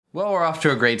Well, we're off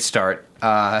to a great start. We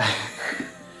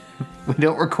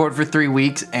don't record for 3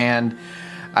 weeks, and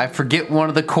I forget one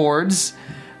of the cords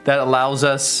that allows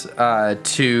us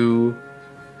to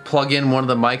plug in one of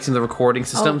the mics in the recording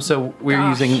system. So we're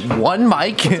using one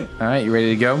mic. All right, you ready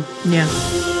to go? Yeah.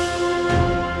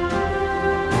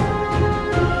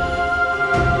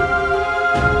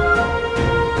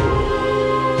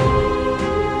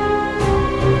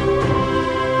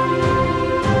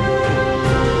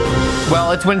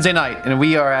 Well, it's Wednesday night, and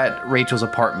we are at Rachel's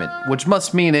apartment, which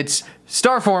must mean it's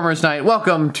Starformers night.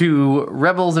 Welcome to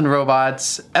Rebels and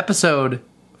Robots, episode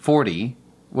 40.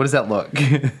 What does that look?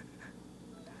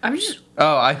 I'm just...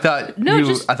 Oh, I thought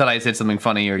I thought I said something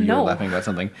funny, or you were laughing about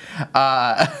something.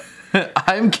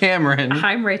 I'm Cameron.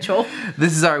 I'm Rachel.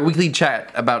 This is our weekly chat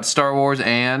about Star Wars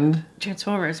and...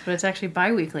 Transformers, but it's actually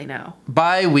bi-weekly now.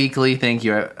 Bi-weekly, thank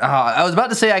you. I was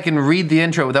about to say I can read the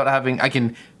intro without having... I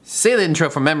can say the intro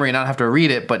from memory and not have to read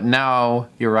it, but now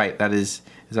you're right. That is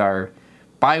our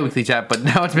bi-weekly chat, but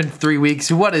now it's been 3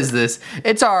 weeks. What is this?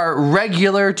 It's our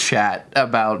regular chat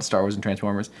about Star Wars and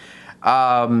Transformers. We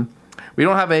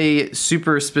don't have a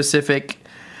super specific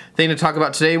thing to talk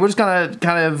about today. We're just gonna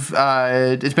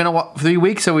it's been 3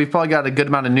 weeks, so we've probably got a good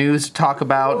amount of news to talk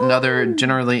about and other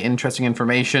generally interesting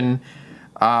information.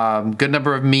 Good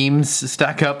number of memes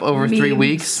stack up over 3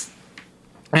 weeks.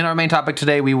 And our main topic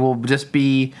today, we will just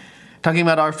be talking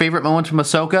about our favorite moments from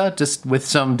Ahsoka, just with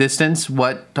some distance,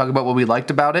 talk about what we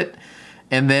liked about it.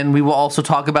 And then we will also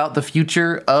talk about the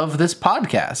future of this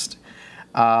podcast.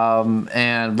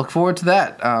 And look forward to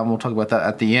that. We'll talk about that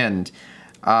at the end.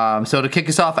 So to kick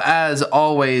us off, as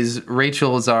always,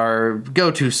 Rachel is our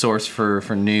go-to source for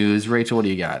news. Rachel, what do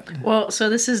you got? Well, so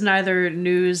this is neither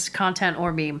news, content,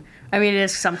 or meme. I mean, it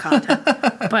is some content.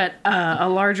 But a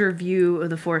larger view of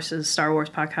the Force's Star Wars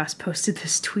podcast posted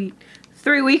this tweet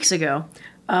 3 weeks ago.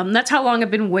 That's how long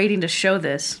I've been waiting to show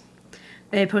this.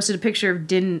 They posted a picture of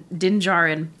Din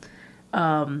Djarin.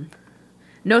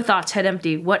 No thoughts, head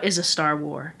empty. What is a Star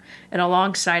War? And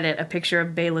alongside it, a picture of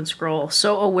Baylan Skoll,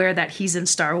 so aware that he's in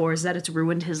Star Wars that it's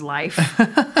ruined his life.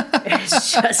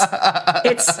 It's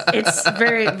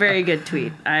very, very good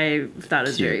tweet. I thought it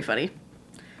was very funny.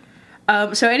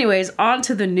 So anyways, on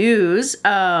to the news.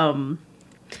 I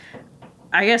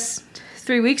guess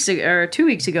 2 weeks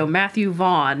ago, Matthew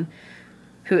Vaughn,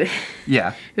 who's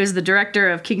the director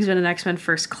of Kingsman and X-Men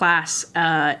First Class,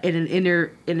 in an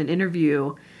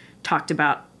interview, talked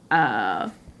about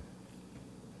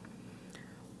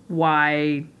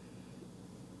why.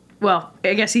 Well,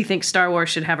 I guess he thinks Star Wars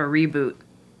should have a reboot.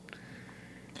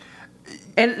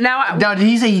 And now, did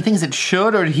he say he thinks it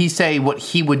should, or did he say what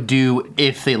he would do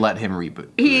if they let him reboot?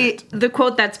 The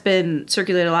quote that's been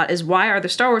circulated a lot is, "Why are the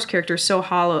Star Wars characters so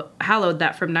hallowed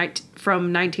that from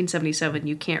 1977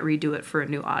 you can't redo it for a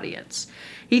new audience?"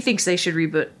 He thinks they should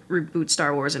reboot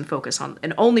Star Wars and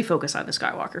only focus on the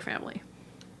Skywalker family.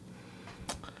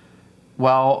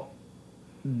 Well,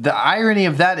 the irony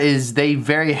of that is they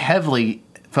very heavily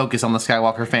focus on the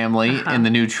Skywalker family in the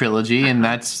new trilogy, and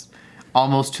that's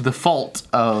almost to the fault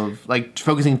of,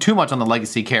 focusing too much on the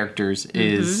legacy characters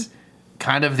is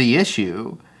kind of the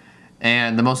issue.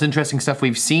 And the most interesting stuff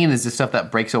we've seen is the stuff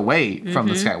that breaks away from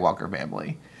the Skywalker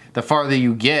family. The farther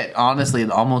you get, honestly,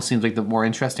 it almost seems like the more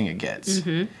interesting it gets.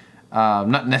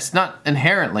 Not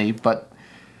inherently, but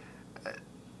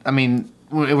I mean,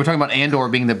 we're talking about Andor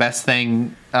being the best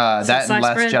thing, that and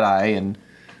Last Jedi, and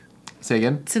say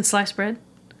again? Since sliced bread?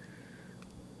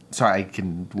 Sorry,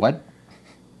 what?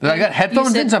 I got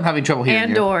headphones in, so I'm having trouble hearing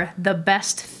you. Andor, the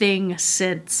best thing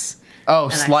since. Oh,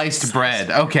 sliced bread.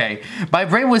 Okay. My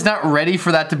brain was not ready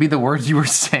for that to be the words you were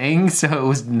saying, so it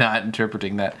was not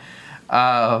interpreting that.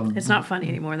 It's not funny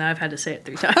anymore. Now I've had to say it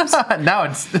 3 times. Now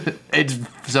it's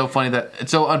so funny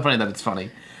it's so unfunny that it's funny.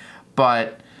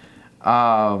 But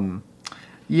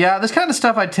yeah, this kind of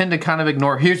stuff I tend to kind of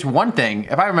ignore. Here's one thing,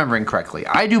 if I'm remembering correctly,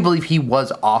 I do believe he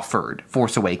was offered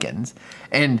Force Awakens,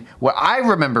 and what I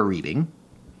remember reading,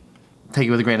 take it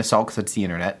with a grain of salt because it's the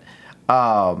internet,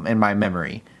 in my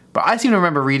memory, but I seem to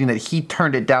remember reading that he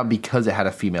turned it down because it had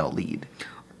a female lead.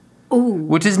 Ooh.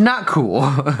 Which is not cool.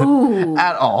 Ooh.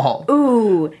 At all.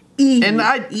 Ooh. And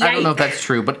I don't know if that's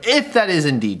true, but if that is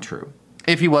indeed true,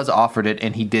 if he was offered it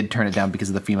and he did turn it down because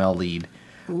of the female lead,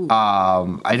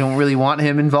 I don't really want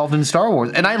him involved in Star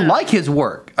Wars. And I like his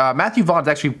work. Matthew Vaughn's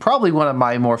actually probably one of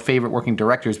my more favorite working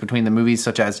directors between the movies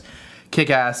such as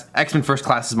Kick-Ass. X-Men First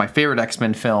Class is my favorite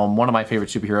X-Men film, one of my favorite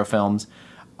superhero films.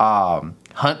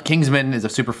 Kingsman is a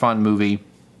super fun movie.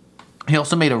 He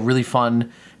also made a really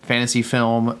fun fantasy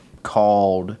film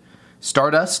called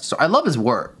Stardust. So I love his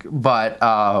work, but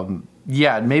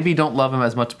yeah, maybe don't love him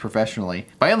as much professionally.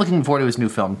 But I am looking forward to his new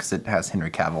film because it has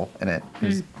Henry Cavill in it.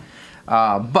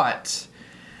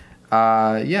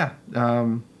 Yeah.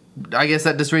 I guess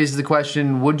that just raises the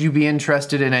question, would you be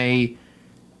interested in a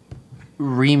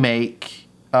remake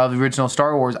of the original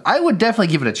Star Wars? I would definitely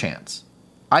give it a chance.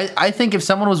 I think if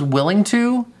someone was willing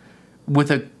to,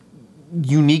 with a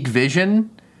unique vision,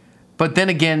 but then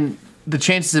again, the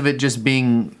chances of it just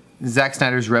being Zack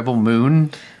Snyder's Rebel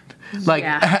Moon, like,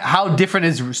 how different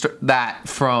is that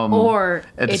from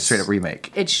a straight up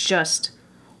remake? It's just,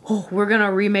 we're going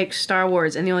to remake Star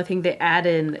Wars, and the only thing they add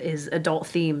in is adult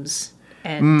themes.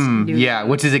 And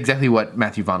which is exactly what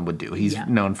Matthew Vaughn would do. He's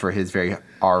known for his very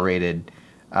R-rated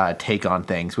take on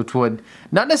things, which would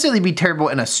not necessarily be terrible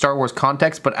in a Star Wars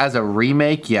context, but as a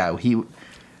remake,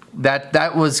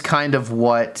 that was kind of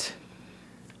what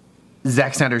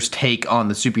Zack Snyder's take on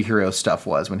the superhero stuff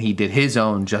was when he did his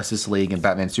own Justice League and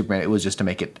Batman Superman. It was just to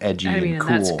make it edgy and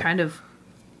cool. And that's kind of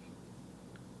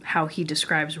how he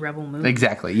describes Rebel Moon.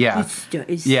 Exactly. Yeah.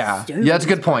 That's a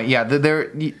good point. Yeah.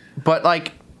 But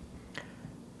like,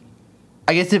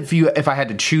 I guess if I had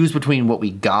to choose between what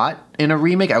we got in a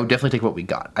remake, I would definitely take what we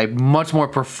got. I much more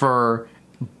prefer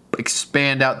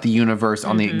expand out the universe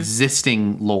on the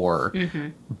existing lore.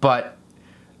 But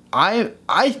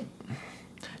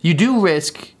you do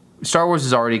risk, Star Wars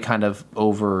is already kind of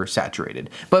oversaturated.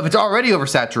 But if it's already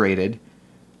oversaturated,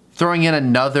 throwing in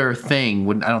another thing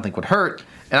I don't think would hurt.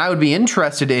 And I would be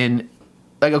interested in,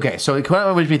 like, okay, so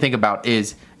what makes me think about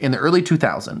is in the early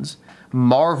 2000s,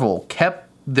 Marvel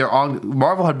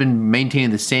had been maintaining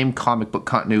the same comic book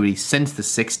continuity since the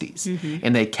 60s.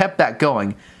 And they kept that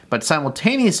going. But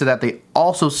simultaneous to that, they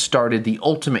also started the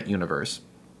Ultimate Universe,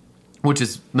 which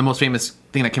is the most famous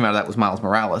thing that came out of that was Miles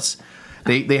Morales.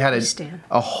 They had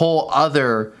a whole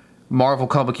other Marvel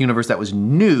comic universe that was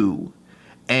new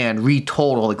and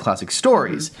retold all the classic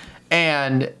stories.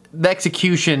 And the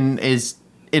execution is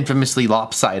infamously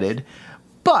lopsided.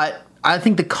 But I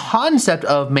think the concept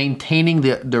of maintaining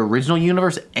the original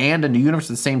universe and a new universe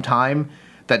at the same time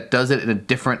that does it in a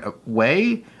different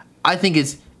way, I think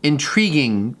is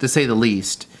intriguing, to say the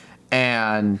least.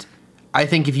 And I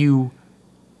think if you...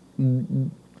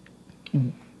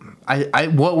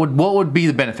 what would be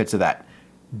the benefits of that?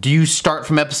 Do you start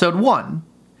from episode 1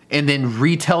 and then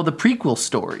retell the prequel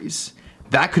stories?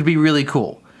 That could be really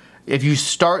cool. If you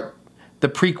start the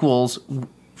prequels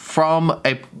from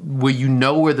where you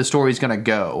know where the story is going to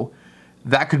go,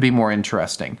 that could be more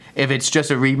interesting. If it's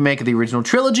just a remake of the original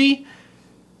trilogy,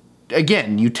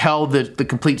 again, you tell the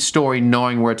complete story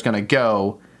knowing where it's going to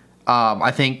go.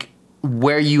 I think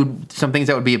some things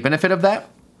that would be a benefit of that,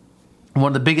 one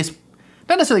of the biggest,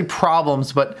 not necessarily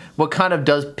problems, but what kind of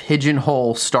does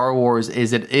pigeonhole Star Wars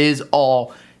is it is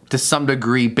all, to some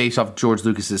degree, based off George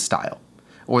Lucas's style,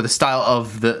 or the style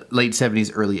of the late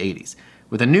 70s, early 80s.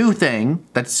 With a new thing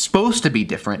that's supposed to be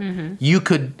different, you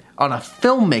could, on a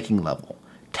filmmaking level,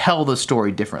 tell the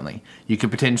story differently. You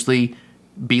could potentially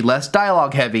be less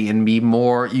dialogue heavy and be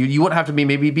more... You wouldn't have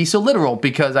to be so literal,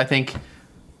 because I think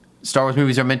Star Wars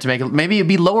movies are meant to maybe it'd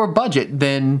be lower budget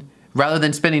than... Rather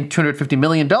than spending $250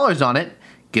 million on it,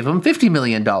 give them $50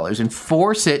 million and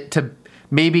force it to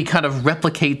maybe kind of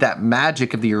replicate that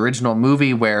magic of the original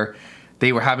movie where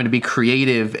they were having to be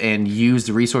creative and use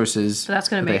the resources so that's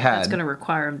going to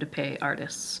require them to pay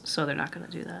artists, so they're not going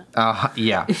to do that.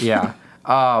 Yeah.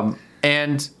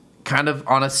 And kind of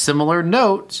on a similar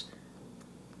note,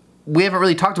 we haven't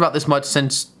really talked about this much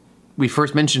since we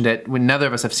first mentioned it, when neither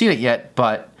of us have seen it yet,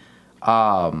 but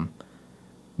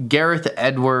Gareth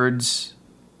Edwards'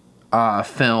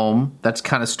 film that's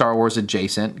kind of Star Wars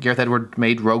adjacent. Gareth Edwards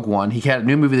made Rogue One. He had a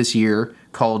new movie this year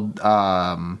called it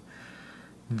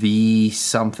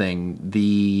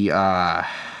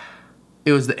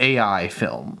was the AI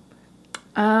film.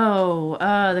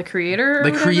 The creator?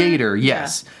 The creator,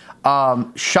 yes. Yeah.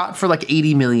 Shot for like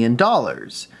 $80 million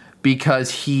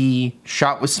because he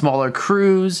shot with smaller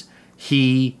crews.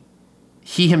 He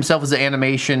himself is an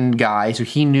animation guy, so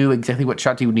he knew exactly what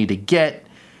shots he would need to get.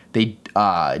 They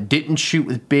didn't shoot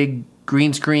with big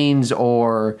green screens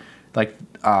or like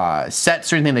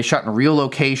sets or anything. They shot in real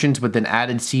locations, but then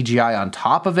added CGI on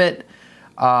top of it.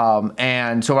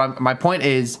 And so my point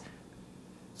is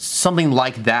something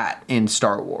like that in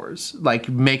Star Wars, like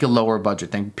make a lower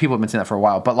budget thing. People have been saying that for a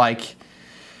while, but like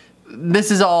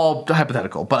this is all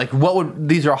hypothetical. But like,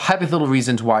 these are hypothetical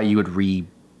reasons why you would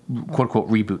quote unquote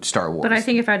reboot Star Wars. But I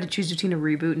think if I had to choose between a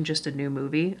reboot and just a new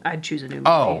movie, I'd choose a new movie.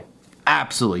 Oh,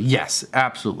 absolutely, yes,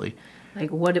 absolutely.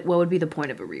 Like, what would be the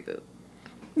point of a reboot?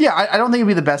 Yeah, I don't think it'd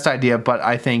be the best idea, but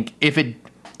I think if it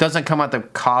doesn't come at the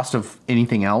cost of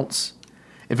anything else,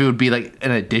 if it would be like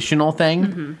an additional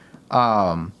thing,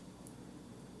 that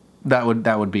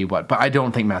would be what. But I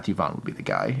don't think Matthew Vaughn would be the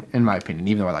guy, in my opinion,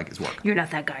 even though I like his work. You're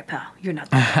not that guy, pal. You're not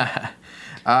that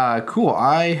guy. Cool.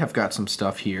 I have got some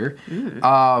stuff here.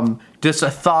 Just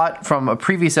a thought from a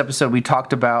previous episode we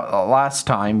talked about last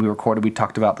time we recorded. We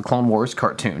talked about the Clone Wars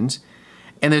cartoons,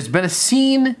 and there's been a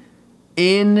scene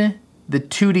in the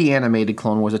 2D animated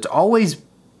Clone Wars that's always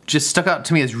just stuck out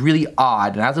to me as really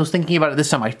odd. And as I was thinking about it this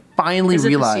time, I finally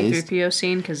realized. Is it the C-3PO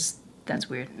scene? Because that's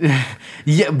weird.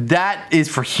 Yeah, that is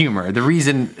for humor. The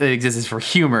reason it exists is for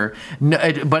humor,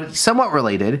 but it's somewhat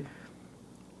related.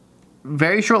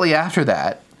 Very shortly after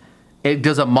that, it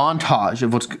does a montage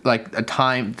of what's like a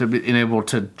time to be able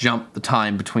to jump the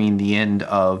time between the end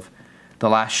of the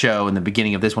last show and the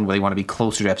beginning of this one, where they want to be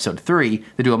closer to episode 3.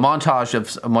 They do a montage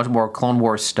of much more Clone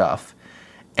Wars stuff,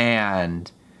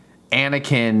 and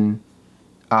Anakin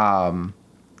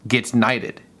gets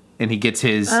knighted, and he gets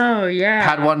his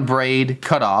Padawan braid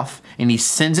cut off, and he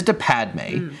sends it to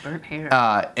Padme. Burnt hair.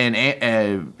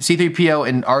 And C-3PO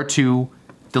and R2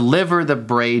 deliver the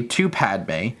braid to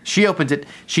Padme. She opens it.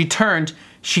 She turns.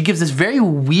 She gives this very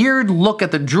weird look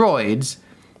at the droids,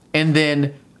 and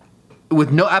then,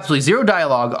 with absolutely zero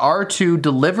dialogue, R2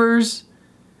 delivers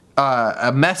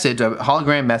a message, a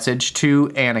hologram message to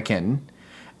Anakin.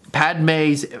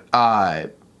 Padme's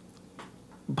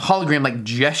hologram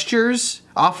gestures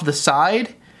off to the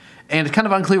side, and it's kind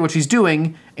of unclear what she's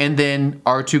doing, and then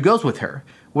R2 goes with her.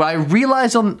 What I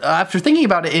realized after thinking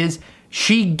about it is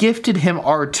she gifted him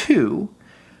R2.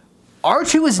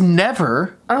 R2 has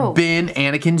never been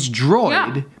Anakin's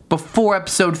droid before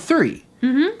episode 3.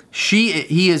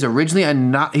 He is originally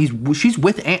she's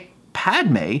with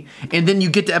Padme, and then you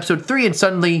get to episode 3 and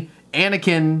suddenly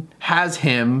Anakin has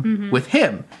him with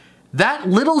him. That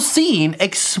little scene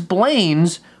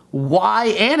explains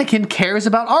why Anakin cares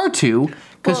about R2,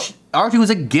 because R2 is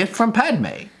a gift from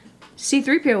Padme.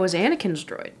 C-3PO was Anakin's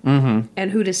droid.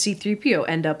 And who does C-3PO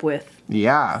end up with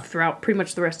throughout pretty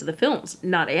much the rest of the films?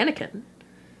 Not Anakin.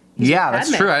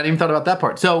 That's true. I hadn't even thought about that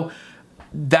part. So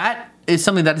that is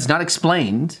something that is not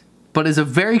explained, but is a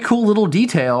very cool little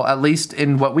detail, at least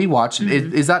in what we watched.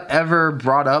 Is that ever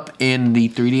brought up in the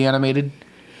 3D animated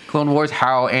Clone Wars,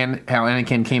 how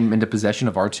Anakin came into possession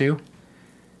of R2?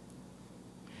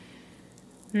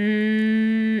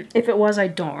 If it was, I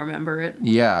don't remember it.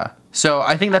 Yeah. So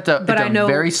I think that's a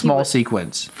very small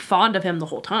sequence. Fond of him the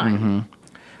whole time.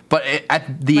 But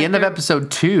at the end of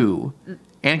episode 2,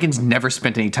 Anakin's never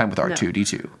spent any time with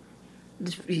R2-D2.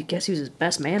 I guess he was his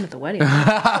best man at the wedding.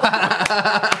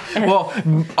 Well,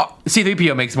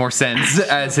 C-3PO makes more sense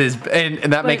as his,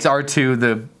 and that makes R2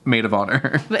 the maid of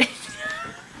honor.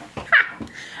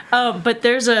 But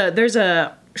there's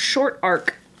a short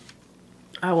arc.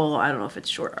 I don't know if it's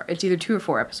short arc. It's either 2 or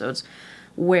 4 episodes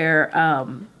where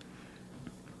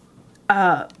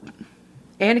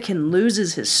Anakin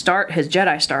loses his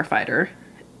Jedi Starfighter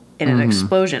in an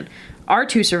explosion.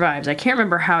 R2 survives. I can't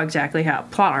remember how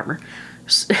plot armor.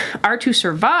 R2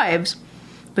 survives,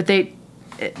 but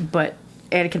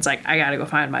Anakin's like, I gotta go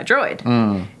find my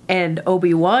droid. And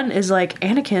Obi-Wan is like,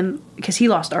 Anakin, because he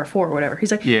lost R4 or whatever.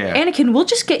 He's like, Anakin, we'll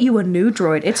just get you a new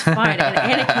droid. It's fine. And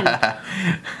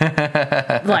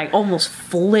Anakin almost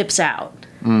flips out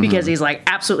because he's like,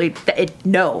 absolutely,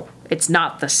 no, it's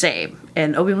not the same.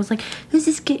 And Obi-Wan's like, let's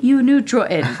just get you a new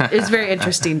droid. And it's a very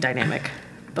interesting dynamic.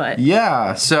 But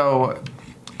yeah, so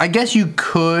I guess you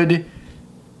could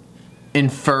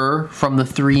infer from the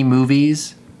 3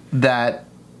 movies that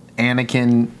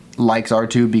Anakin likes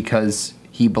R2 because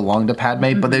he belonged to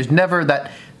Padme, but there's never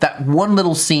that one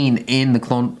little scene in the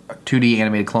 2D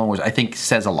animated Clone Wars, I think,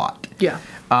 says a lot. Yeah.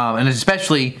 And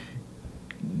especially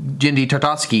Genndy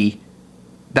Tartakovsky,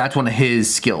 that's one of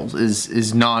his skills,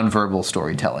 is nonverbal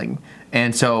storytelling.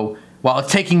 And so while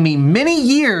it's taking me many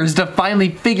years to finally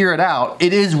figure it out,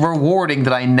 it is rewarding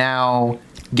that I now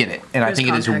get it. And I think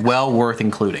it is well worth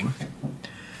including.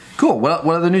 Cool. What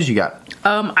other news you got?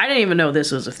 I didn't even know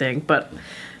this was a thing, but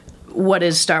what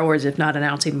is Star Wars if not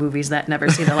announcing movies that never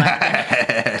see the light of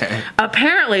day?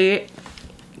 Apparently,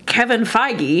 Kevin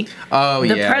Feige,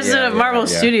 the president of Marvel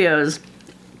Studios,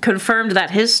 confirmed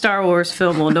that his Star Wars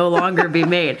film will no longer be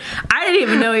made. I didn't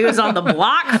even know he was on the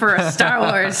block for a Star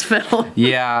Wars film.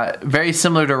 Yeah, very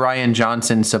similar to Rian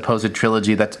Johnson's supposed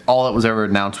trilogy. That's all that was ever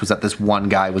announced, was that this one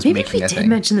guy was making a thing. Maybe we did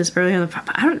mention this earlier in the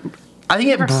podcast. I think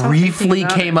it briefly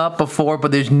came up before,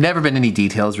 but there's never been any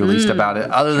details released about it.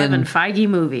 Kevin Feige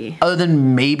movie. Other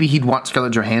than maybe he'd want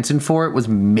Scarlett Johansson for it, was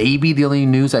maybe the only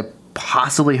news I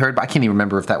possibly heard, but I can't even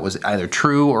remember if that was either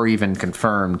true or even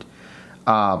confirmed.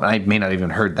 And I may not even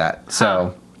heard that.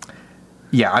 So,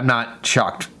 yeah, I'm not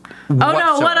shocked Oh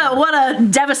no! What a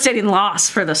devastating loss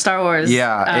for the Star Wars.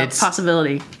 It's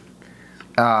possibility.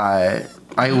 I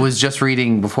was just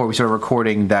reading before we started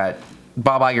recording that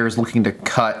Bob Iger is looking to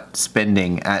cut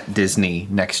spending at Disney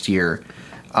next year.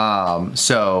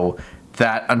 So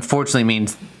that unfortunately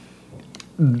means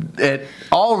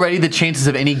already the chances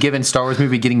of any given Star Wars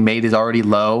movie getting made is already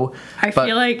low. I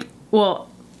feel like, well,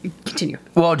 continue.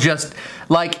 Well, just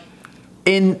like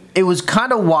it was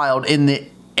kind of wild in the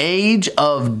age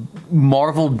of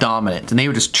Marvel dominance, and they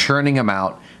were just churning them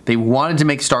out. They wanted to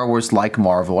make Star Wars like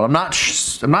Marvel. And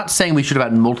I'm not saying we should have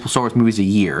had multiple Star Wars movies a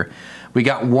year. We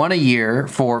got one a year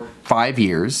for 5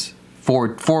 years. For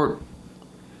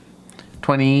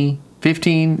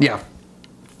 2015,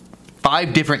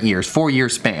 5 different years, 4-year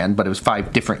span, but it was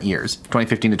 5 different years,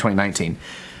 2015 to 2019.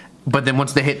 But then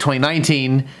once they hit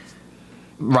 2019,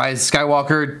 Rise of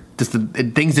Skywalker,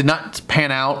 things did not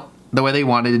pan out the way they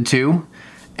wanted it to.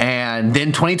 And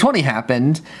then 2020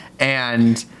 happened,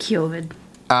 and COVID.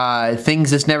 Things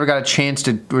just never got a chance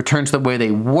to return to the way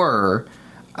they were.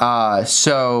 I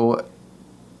think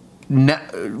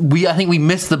we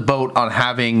missed the boat on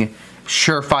having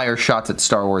surefire shots at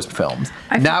Star Wars films.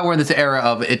 Now we're in this era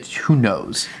of it. Who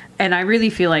knows? And I really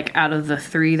feel like out of the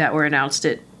 3 that were announced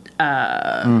at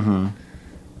Star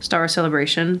Wars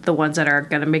Celebration, the ones that are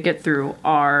going to make it through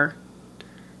are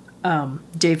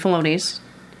Dave Filoni's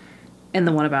and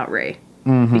the one about Rey,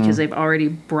 because they've already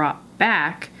brought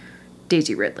back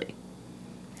Daisy Ridley.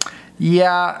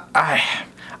 Yeah,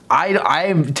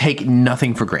 I take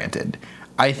nothing for granted.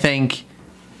 I think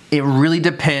it really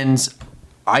depends.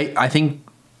 I think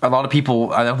a lot of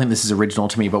people, I don't think this is original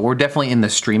to me, but we're definitely in the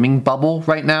streaming bubble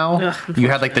right now. You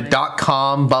had like the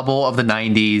 .com bubble of the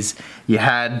 90s. You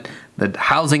had the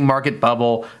housing market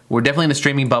bubble. We're definitely in a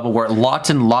streaming bubble where lots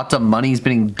and lots of money is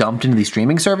being dumped into these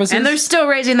streaming services. And they're still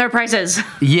raising their prices.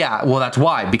 Yeah, well, that's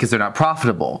why, because they're not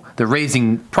profitable. They're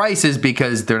raising prices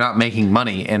because they're not making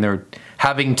money, and they're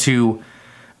having to...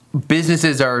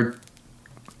 Businesses are...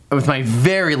 With my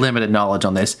very limited knowledge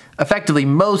on this, effectively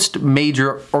most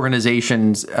major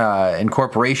organizations and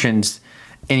corporations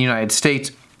in the United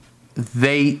States,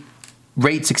 they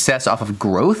rate success off of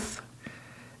growth,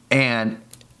 and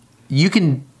you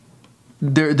can.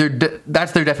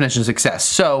 That's their definition of success.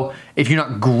 So if you're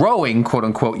not growing, quote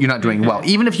unquote, you're not doing well.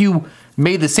 Even if you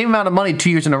made the same amount of money 2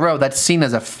 years in a row, that's seen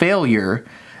as a failure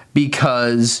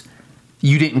because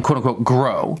you didn't, quote unquote,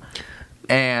 grow,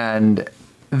 and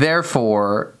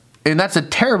therefore. And that's a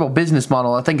terrible business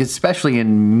model, I think, especially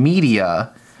in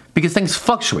media, because things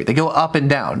fluctuate. They go up and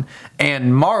down.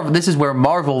 And this is where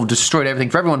Marvel destroyed everything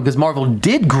for everyone, because Marvel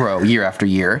did grow year after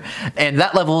year. And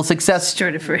that level of success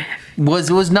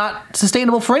was not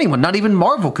sustainable for anyone. Not even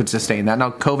Marvel could sustain that. Now,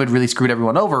 COVID really screwed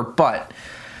everyone over. But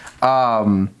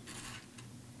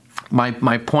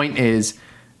my point is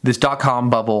this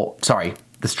 .com bubble,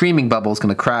 the streaming bubble is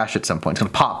going to crash at some point. It's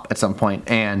going to pop at some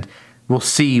point. And... we'll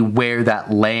see where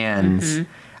that lands. It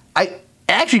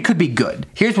actually could be good.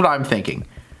 Here's what I'm thinking.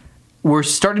 We're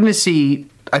starting to see,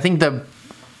 I think the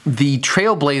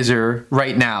trailblazer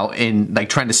right now in like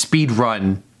trying to speed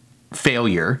run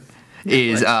failure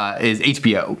is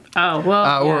HBO. Oh,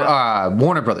 well, or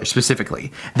Warner Brothers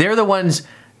specifically. They're the ones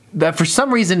that for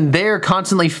some reason they're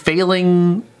constantly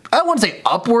failing. I don't want to say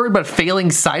upward, but failing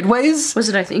sideways.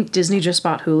 I think Disney just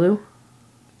bought Hulu?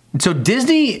 So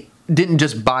Disney didn't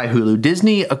just buy Hulu.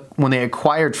 Disney, when they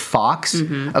acquired Fox,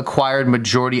 acquired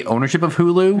majority ownership of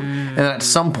Hulu. And at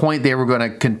some point, they were going to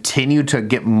continue to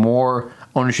get more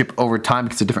ownership over time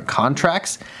because of different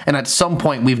contracts. And at some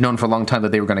point, we've known for a long time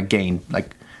that they were going to gain,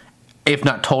 like, if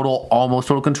not almost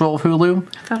total control of Hulu.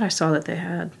 I thought I saw that they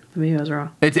had. Maybe I was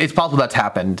wrong. It's possible that's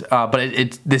happened, but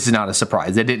this is not a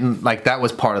surprise. It didn't, like, that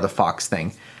was part of the Fox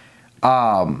thing.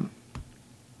 My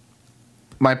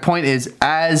point is,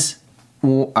 as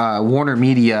Warner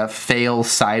Media fails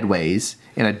sideways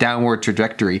in a downward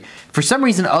trajectory, for some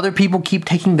reason other people keep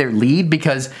taking their lead,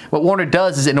 because what Warner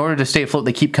does is in order to stay afloat,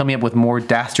 they keep coming up with more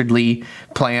dastardly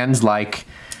plans, like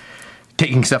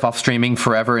taking stuff off streaming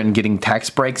forever and getting tax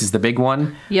breaks is the big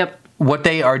one. Yep. What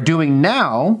they are doing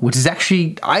now, which is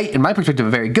actually, in my perspective, a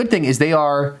very good thing, is they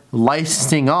are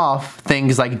licensing off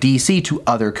things like DC to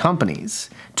other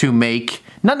companies to make,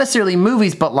 not necessarily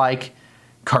movies, but like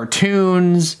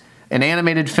cartoons and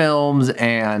animated films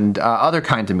and other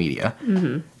kinds of media.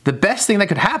 The best thing that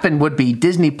could happen would be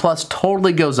Disney Plus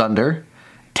totally goes under,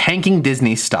 tanking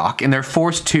Disney stock, and they're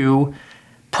forced to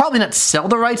probably not sell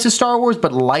the rights to Star Wars,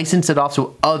 but license it off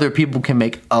so other people can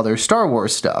make other Star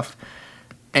Wars stuff.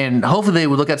 And hopefully they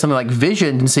would look at something like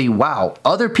Vision and say, wow,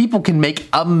 other people can make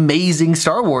amazing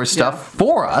Star Wars stuff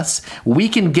for us. We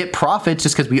can get profits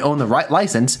just because we own the right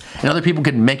license, and other people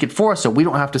can make it for us so we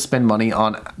don't have to spend money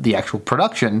on the actual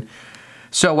production.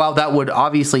 So while that would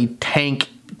obviously tank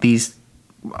these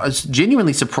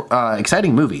genuinely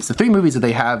exciting movies, the 3 movies that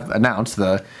they have announced,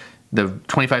 the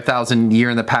 25,000 Year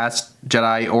in the Past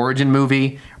Jedi origin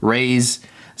movie, Rey's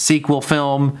sequel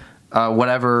film,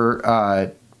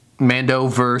 whatever...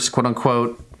 Mandoverse, quote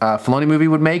unquote, Filoni movie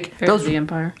would make. Those the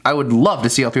Empire. I would love to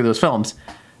see all 3 of those films,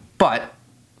 but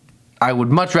I would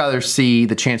much rather see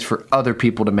the chance for other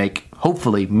people to make,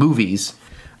 hopefully, movies.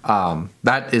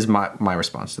 That is my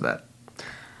response to that.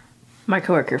 My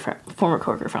former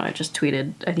coworker friend, I just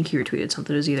tweeted. I think he retweeted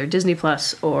something. It was either Disney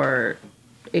Plus or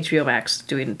HBO Max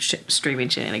doing streaming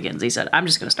shenanigans. He said, "I'm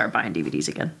just going to start buying DVDs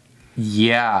again."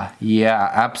 Yeah,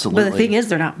 absolutely. But the thing is,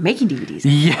 they're not making DVDs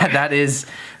anymore. Yeah, that is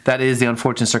the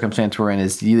unfortunate circumstance we're in.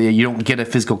 Is you don't get a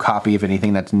physical copy of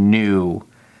anything that's new,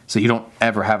 so you don't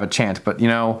ever have a chance. But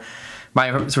my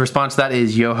response to that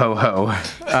is yo ho ho.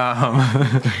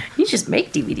 You just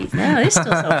make DVDs now. They still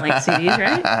sell like CDs,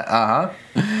 right?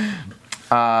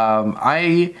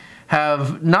 I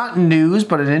have not news,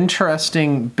 but an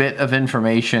interesting bit of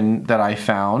information that I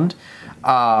found.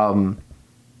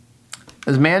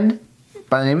 There's a man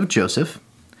by the name of Joseph.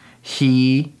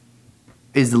 He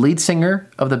is the lead singer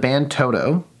of the band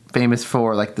Toto, famous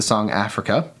for like the song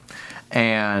Africa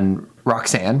and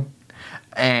Roxanne.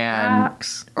 And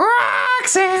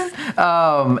Roxanne.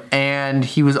 And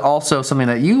he was also something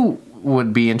that you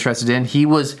would be interested in. He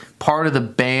was part of the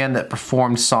band that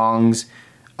performed songs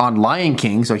on Lion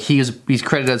King. So he's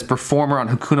credited as performer on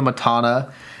Hakuna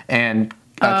Matata and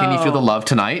Can You Feel the Love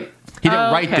Tonight? He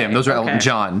didn't write them. Those are Elton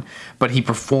John. But he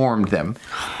performed them.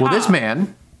 Well, this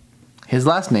man, his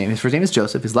first name is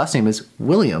Joseph. His last name is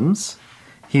Williams.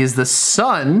 He is the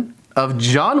son of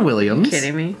John Williams. Are you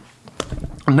kidding me?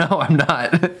 No, I'm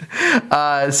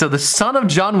not. So the son of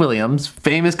John Williams,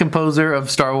 famous composer of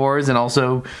Star Wars and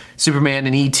also Superman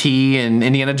and E.T. and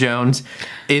Indiana Jones,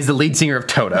 is the lead singer of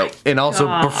Toto and also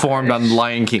performed on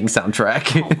Lion King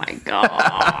soundtrack. Oh my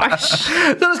gosh.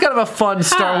 That was kind of a fun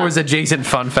Star Wars adjacent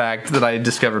fun fact that I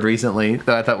discovered recently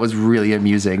that I thought was really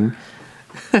amusing.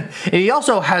 And he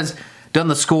also has done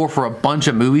the score for a bunch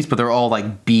of movies, but they're all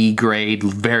like B grade,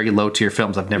 very low tier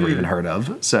films I've never even heard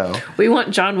of. So we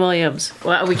want John Williams.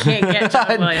 Well, we can't get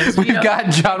John Williams. We've got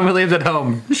John Williams at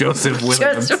home. Joseph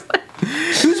Williams.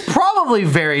 Who's probably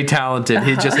very talented.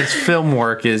 His film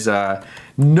work is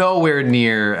nowhere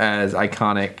near as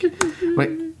iconic.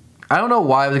 I don't know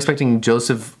why I was expecting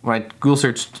Joseph when I Google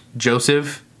searched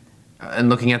Joseph and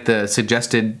looking at the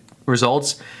suggested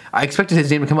results. I expected his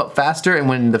name to come up faster, and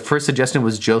when the first suggestion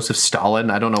was Joseph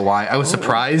Stalin, I don't know why. I was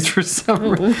surprised for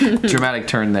some dramatic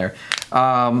turn there.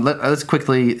 Let's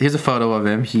quickly... Here's a photo of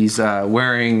him. He's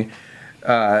wearing...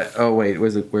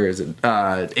 where is it?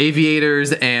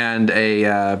 Aviators and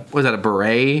a... what is that, a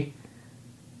beret?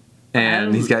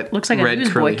 And he's got looks like red a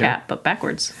newsboy curly cap, hair. but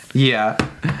backwards. Yeah.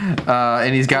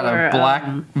 And he's got a black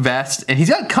vest, and he's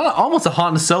got kind of almost a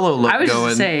Han Solo look going. I was going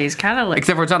to say, he's kind of like...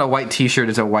 Except for it's not a white t-shirt,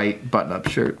 it's a white button-up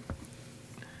shirt.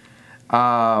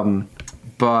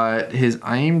 But his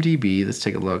IMDb, let's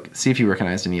take a look. See if you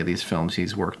recognize any of these films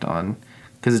he's worked on.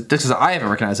 Because just because I haven't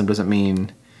recognized him doesn't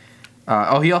mean...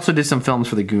 he also did some films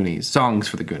for the Goonies, songs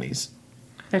for the Goonies.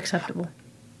 Acceptable.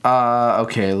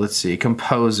 Okay, let's see.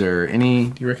 Composer.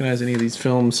 Do you recognize any of these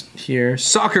films here?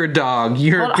 Soccer Dog,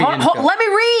 European. Let me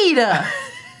read!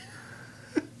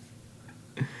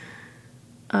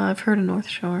 I've heard of North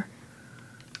Shore.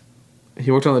 He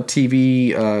worked on the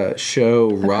TV show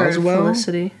Roswell.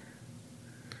 Felicity.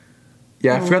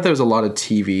 Yeah, I forgot there was a lot of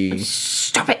TV.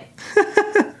 Stop it!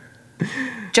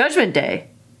 Judgment Day.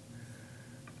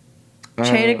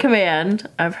 Chain of Command.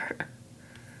 I've heard.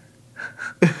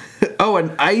 Oh,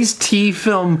 an Ice-T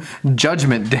film,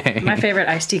 Judgment Day. My favorite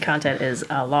Ice-T content is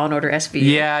Law and Order SVU.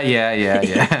 Yeah.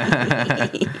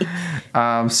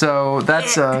 So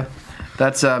that's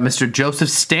Mr. Joseph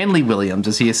Stanley Williams,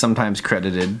 as he is sometimes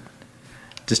credited.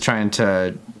 Just trying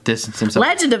to distance himself.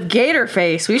 Legend of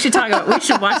Gatorface. We should talk about. We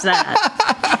should watch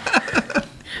that.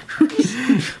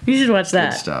 We should watch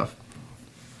that. Good stuff.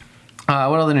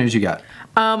 What other news you got?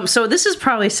 So this is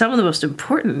probably some of the most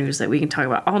important news that we can talk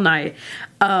about all night.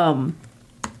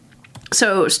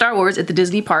 So Star Wars at the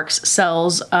Disney parks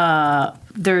sells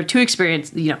their two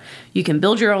experience. You can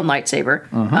build your own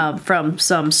lightsaber from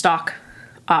some stock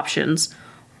options,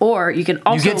 or you can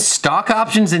also get stock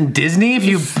options in Disney if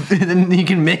you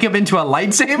can make them into a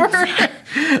lightsaber.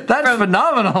 That's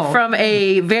phenomenal. From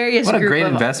a various what a group great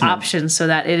of investment. options, so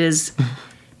that it is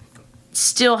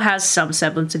still has some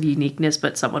semblance of uniqueness,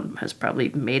 but someone has probably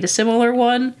made a similar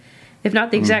one, if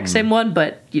not the exact same one,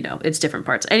 but, you know, it's different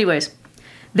parts. Anyways,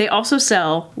 they also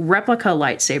sell replica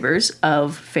lightsabers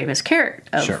of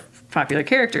popular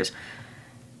characters.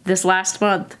 This last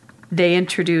month, they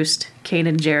introduced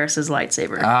Kanan Jarrus's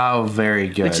lightsaber. Oh, very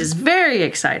good. Which is very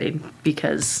exciting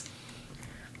because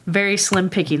very slim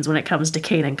pickings when it comes to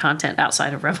Kanan content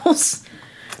outside of Rebels.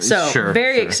 So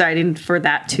very exciting for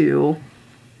that to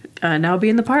now be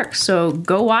in the park. So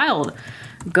go wild.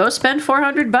 Go spend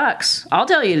 $400. I'll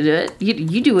tell you to do it.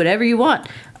 You do whatever you want.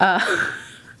 All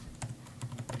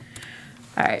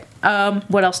right.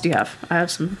 What else do you have? I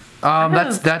have some.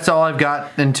 That's all I've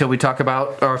got until we talk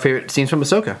about our favorite scenes from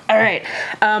Ahsoka. All right.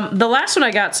 The last one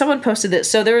I got, someone posted this.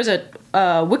 So there was a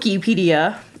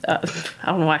Wikipedia. I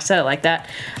don't know why I said it like that.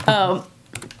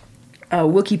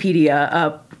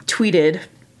 Wikipedia tweeted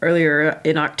earlier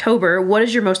in October, what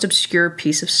is your most obscure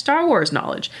piece of Star Wars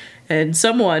knowledge? And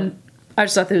someone, I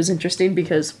just thought that was interesting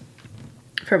because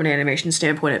from an animation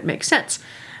standpoint, it makes sense.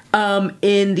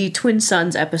 In the Twin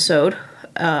Suns episode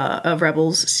of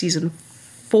Rebels season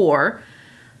 4,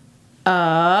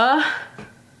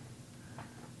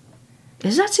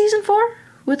 is that season 4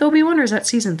 with Obi-Wan, or is that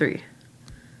season 3?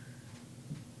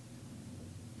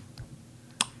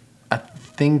 I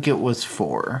think it was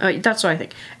 4. That's what I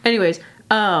think. Anyways,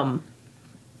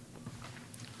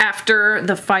 after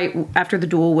the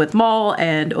duel with Maul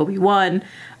and Obi-Wan,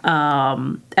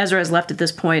 Ezra has left at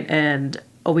this point, and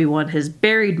Obi-Wan has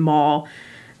buried Maul.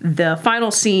 The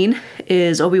final scene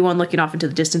is Obi-Wan looking off into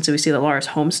the distance, and we see the Lara's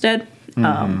homestead.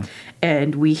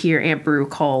 And we hear Aunt Beru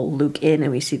call Luke in,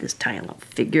 and we see this tiny little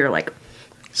figure, like,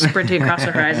 sprinting across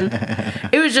the horizon.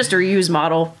 It was just a reused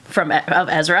model of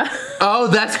Ezra. Oh,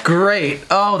 that's great.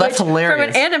 Oh, that's hilarious. From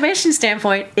an animation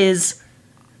standpoint,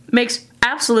 makes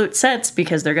absolute sense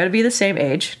because they're going to be the same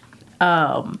age.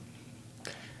 They're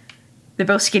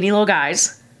both skinny little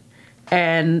guys.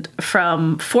 And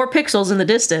from 4 pixels in the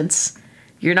distance,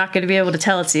 you're not going to be able to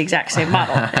tell it's the exact same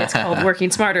model. It's called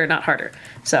working smarter, not harder.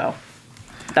 So,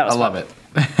 that was fun. Love it.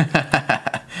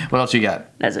 What else you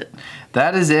got? That's it.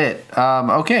 That is it.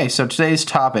 Okay, so today's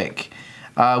topic.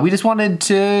 We just wanted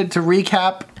to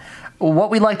recap what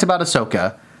we liked about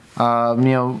Ahsoka.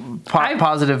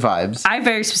 Positive vibes. I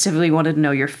very specifically wanted to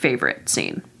know your favorite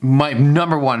scene. My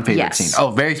number one favorite scene. Yes. Oh,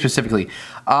 very specifically.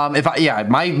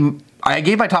 I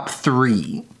gave my top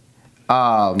 3.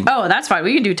 That's fine.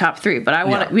 We can do top 3, but I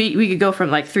want we could go from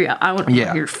like 3. I want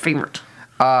your favorite.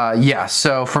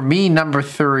 So for me, number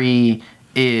 3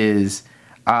 is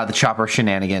the chopper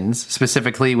shenanigans.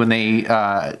 Specifically, when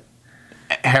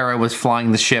Hera was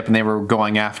flying the ship and they were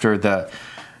going after the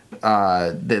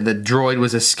droid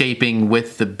was escaping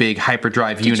with the big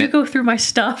hyperdrive unit. Did you go through my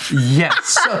stuff?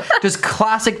 Yes. So just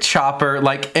classic chopper,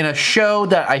 like in a show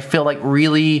that I feel like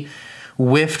really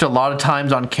whiffed a lot of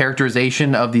times on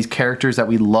characterization of these characters that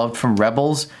we loved from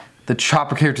Rebels. The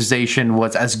chopper characterization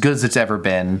was as good as it's ever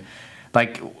been.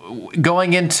 Like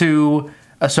going into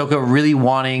Ahsoka really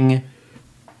wanting,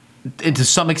 to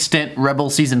some extent,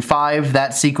 Rebels season 5,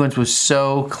 that sequence was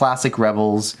so classic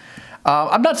Rebels.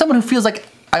 I'm not someone who feels like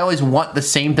I always want the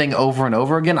same thing over and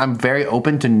over again. I'm very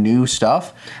open to new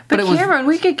stuff. But Cameron,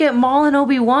 we could get Maul and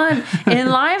Obi-Wan in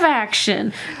live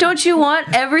action. Don't you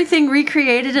want everything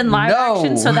recreated in live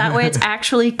action so that way it's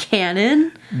actually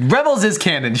canon? Rebels is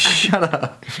canon. Shut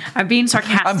up. I'm being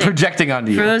sarcastic. I'm projecting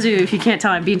onto you. For those of you, if you can't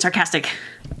tell, I'm being sarcastic.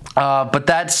 But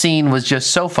that scene was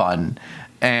just so fun.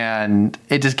 And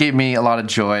it just gave me a lot of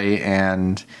joy.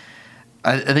 And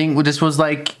I think this was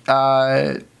like...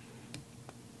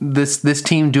 This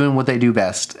team doing what they do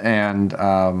best, and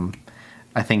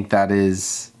I think that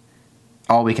is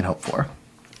all we can hope for.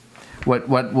 What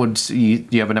would do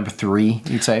you have a number 3?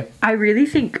 You'd say? I really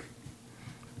think.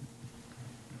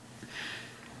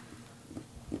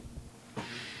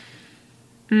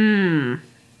 I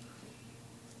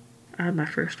had my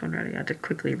first one ready. I had to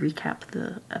quickly recap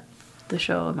the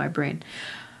show in my brain.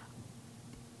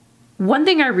 One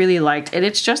thing I really liked, and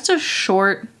it's just a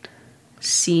short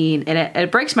scene, and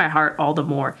it breaks my heart all the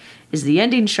more, is the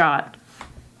ending shot.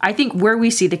 I think where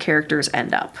we see the characters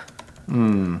end up.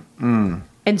 And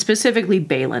specifically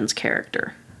Baylan's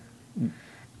character.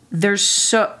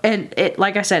 And it,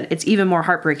 like I said, it's even more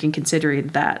heartbreaking considering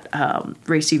that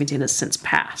Ray Stevenson has since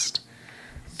passed.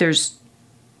 There's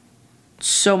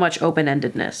so much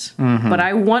open-endedness. But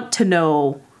I want to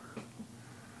know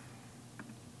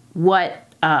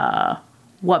what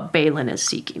Baylan is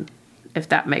seeking, if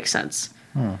that makes sense.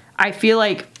 I feel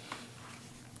like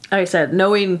I said,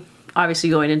 knowing, obviously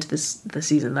going into the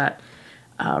season, that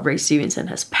Ray Stevenson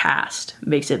has passed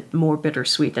makes it more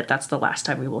bittersweet that that's the last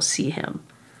time we will see him.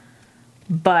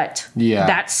 But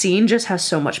that scene just has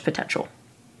so much potential.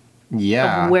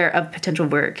 Yeah. Of potential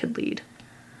where it could lead.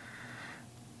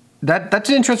 That's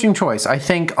an interesting choice. I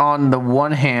think on the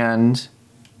one hand,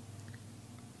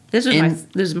 this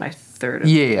is my third.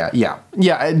 Yeah.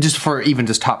 Just for even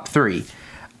just top 3,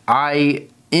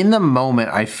 in the moment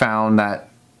I found that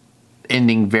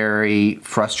ending very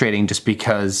frustrating, just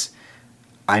because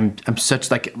I'm such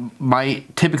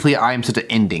typically I'm such an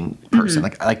ending person.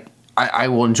 Mm-hmm. I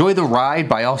will enjoy the ride,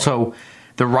 but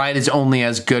the ride is only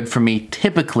as good for me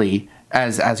typically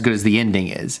as good as the ending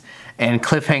is. And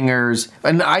cliffhangers,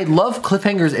 and I love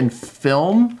cliffhangers in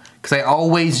film because I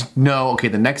always know, okay,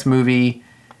 the next movie,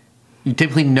 you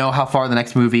typically know how far the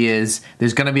next movie is.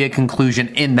 There's going to be a conclusion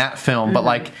in that film, mm-hmm.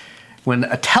 but when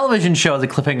a television show has a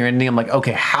cliffhanger ending, I'm like,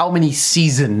 okay, how many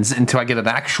seasons until I get an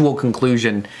actual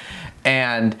conclusion?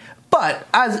 But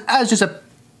as just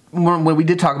when we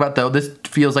did talk about, though, this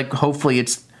feels like hopefully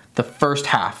it's the first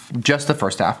half, just the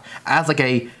first half, as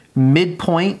a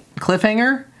midpoint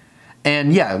cliffhanger.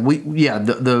 And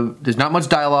there's not much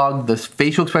dialogue, the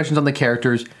facial expressions on the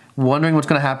characters, wondering what's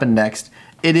going to happen next.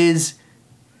 It is,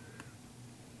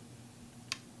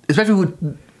 especially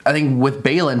I think with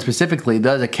Balin specifically,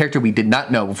 that is a character we did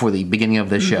not know before the beginning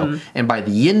of this show. And by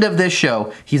the end of this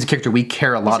show, he's a character we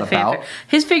care a lot about.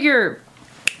 His figure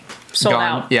sold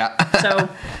out. Yeah. So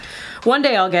one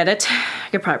day I'll get it. I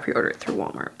could probably pre-order it through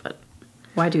Walmart, but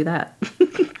why do that?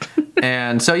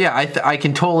 And so, I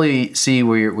can totally see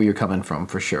where you're coming from,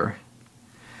 for sure.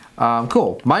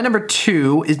 Cool. My number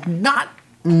 2 is not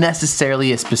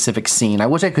necessarily a specific scene. I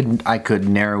wish I could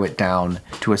narrow it down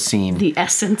to a scene. The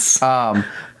essence.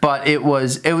 But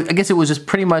I guess it was just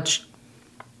pretty much,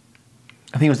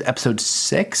 I think it was episode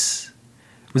 6.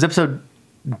 It was episode,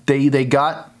 they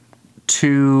got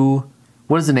to,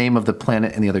 what is the name of the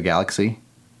planet in the other galaxy?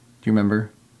 Do you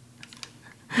remember?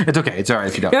 It's okay. It's all right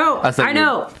if you don't. No, I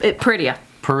know. Peridia.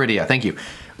 Peridia. Thank you.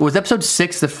 Was episode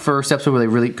 6 the first episode where they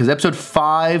really... Because episode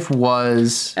 5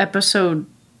 was... Episode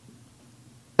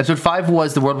 5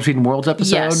 was the World Between Worlds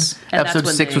episode. Yes. Episode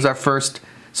 6 was our first...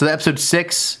 So the episode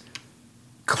 6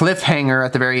 cliffhanger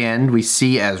at the very end, we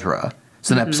see Ezra.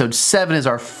 So then episode 7 is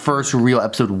our first real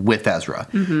episode with Ezra.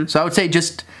 Mm-hmm. So I would say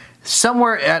just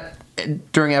somewhere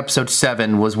during episode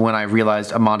 7 was when I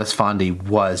realized Amandas Fondi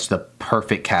was the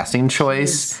perfect casting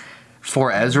choice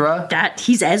for Ezra.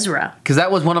 He's Ezra. Because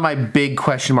that was one of my big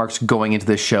question marks going into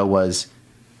this show was,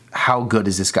 how good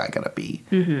is this guy going to be?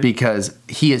 Mm-hmm. Because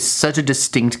he is such a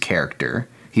distinct character.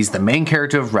 He's the main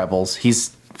character of Rebels. He's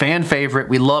fan favorite.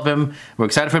 We love him. We're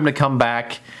excited for him to come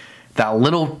back. That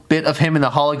little bit of him in the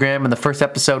hologram in the first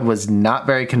episode was not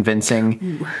very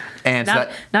convincing. Ooh, and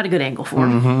not a good angle for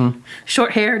him.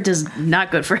 Short hair does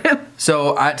not good for him.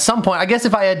 So at some point, I guess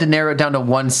if I had to narrow it down to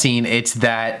one scene, it's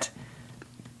that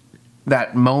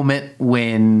moment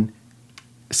when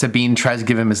Sabine tries to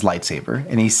give him his lightsaber,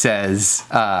 and he says,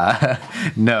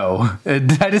 no.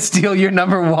 Did I just steal your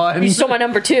number 1? You stole my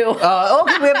number 2.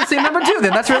 Okay, we have the same number 2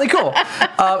 then. That's really cool. If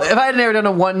I had to narrow it down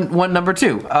to one number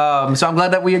 2. So I'm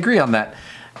glad that we agree on that.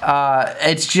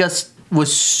 It's just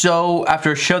was so,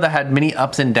 after a show that had many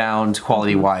ups and downs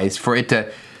quality-wise, for it to,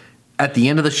 at the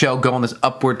end of the show, go on this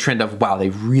upward trend of, wow, they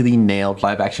really nailed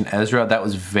live-action Ezra, that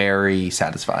was very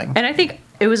satisfying. And I think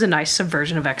it was a nice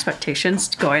subversion of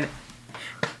expectations, going...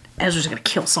 Ezra's gonna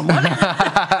kill someone.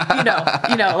 Not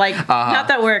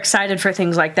that we're excited for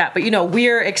things like that, but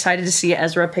we're excited to see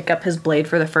Ezra pick up his blade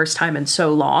for the first time in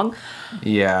so long.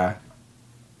 Yeah.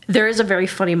 There is a very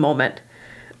funny moment,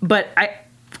 but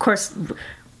of course,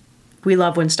 we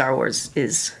love when Star Wars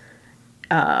is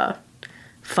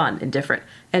fun and different.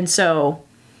 And so,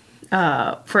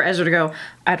 for Ezra to go,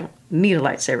 I don't need a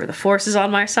lightsaber. The Force is on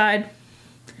my side.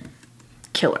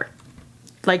 Killer.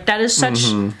 That is such...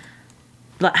 Mm-hmm.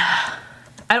 I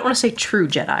don't want to say true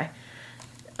Jedi,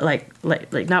 like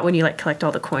not when you collect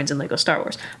all the coins in Lego Star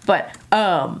Wars, but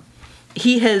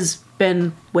he has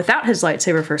been without his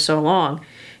lightsaber for so long.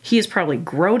 He has probably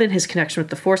grown in his connection with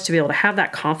the Force to be able to have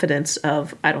that confidence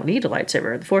of, I don't need a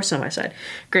lightsaber, the Force is on my side.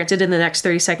 Granted, in the next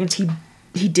 30 seconds,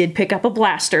 he did pick up a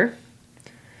blaster.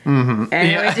 Mm-hmm.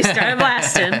 Anyways, he started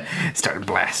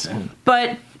blasting.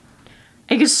 But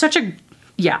it is such a...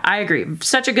 Yeah, I agree.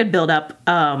 Such a good build-up,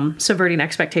 subverting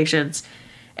expectations.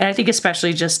 And I think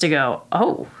especially just to go,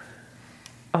 oh,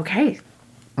 okay,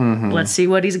 let's see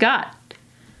what he's got.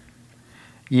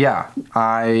 Yeah,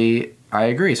 I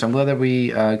agree. So I'm glad that we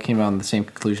came out on the same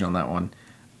conclusion on that one.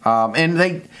 And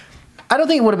I don't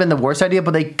think it would have been the worst idea,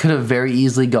 but they could have very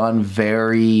easily gone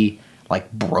very,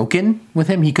 broken with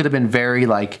him. He could have been very,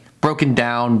 broken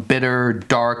down, bitter,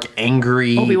 dark,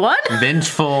 angry, Obi-Wan?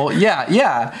 vengeful.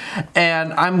 Yeah.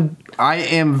 And I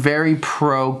am very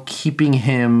pro keeping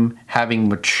him having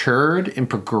matured and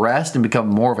progressed and become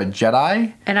more of a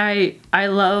Jedi. And I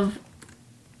love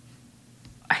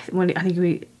I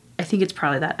think it's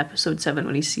probably that episode 7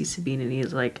 when he sees Sabine and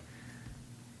he's like,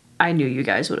 I knew you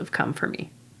guys would have come for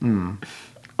me.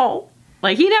 Oh,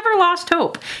 like he never lost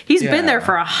hope. He's been there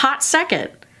for a hot second,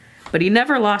 but he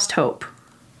never lost hope.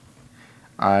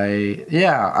 A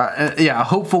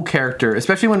hopeful character,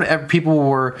 especially when people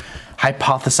were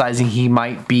hypothesizing he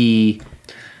might be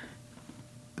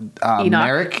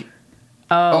Merrick.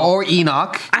 Or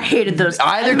Enoch. I hated those.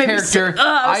 Either character,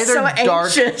 dark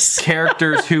anxious.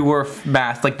 characters who were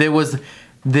masked. Like there was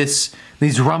these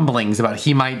rumblings about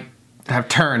he might have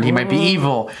turned, he might be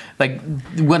evil. Like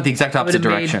went the exact opposite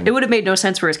direction. It would have made no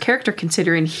sense for his character,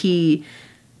 considering he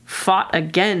fought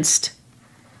against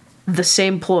the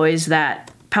same ploys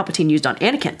that Palpatine used on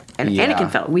Anakin, and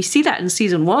Anakin fell. We see that in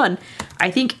season 1.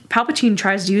 I think Palpatine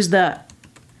tries to use the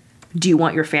 "Do you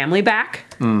want your family back?"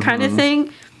 kind of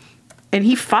thing. And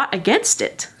he fought against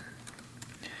it.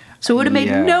 So it would have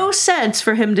made no sense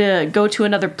for him to go to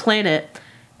another planet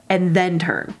and then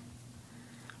turn.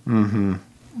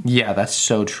 Yeah, that's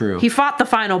so true. He fought the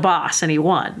final boss and he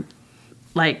won.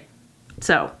 Like,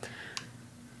 so.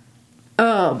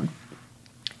 And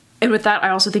with that,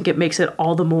 I also think it makes it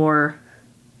all the more,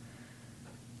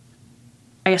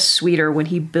 I guess, sweeter when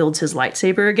he builds his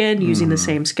lightsaber again using the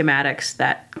same schematics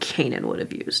that Kanan would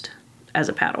have used as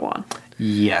a Padawan.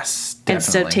 Yes, definitely.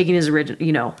 Instead of taking his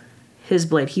original, his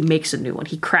blade, he makes a new one.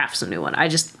 He crafts a new one.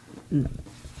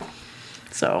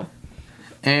 So.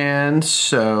 And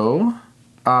so,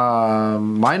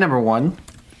 my number one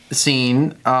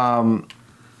scene,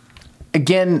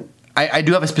 again, I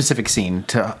do have a specific scene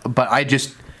but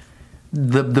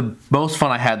the most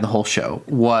fun I had in the whole show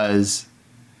was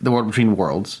the World Between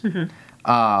Worlds.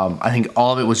 I think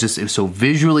all of it was so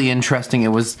visually interesting. It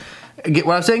was, what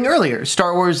I was saying earlier,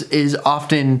 Star Wars is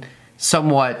often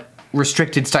somewhat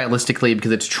restricted stylistically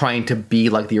because it's trying to be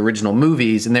like the original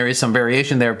movies, and there is some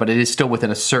variation there, but it is still within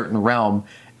a certain realm,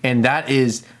 and that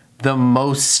is the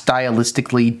most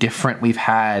stylistically different we've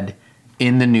had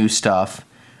in the new stuff.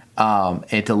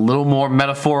 It's a little more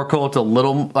metaphorical. It's a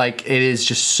little, like, it is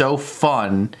just so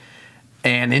fun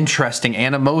and interesting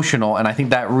and emotional, and I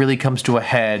think that really comes to a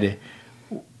head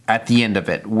at the end of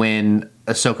it when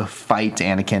Ahsoka fights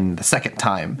Anakin the second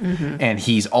time, and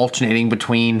he's alternating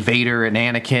between Vader and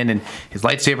Anakin, and his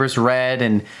lightsaber's red,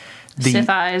 and the Sith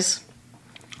eyes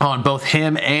on both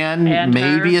him and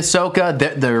maybe her. Ahsoka.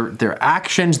 Their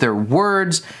actions, their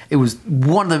words. It was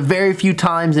one of the very few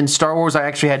times in Star Wars I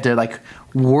actually had to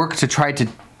work to try to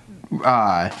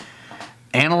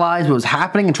analyze what was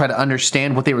happening and try to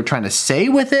understand what they were trying to say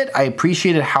with it. I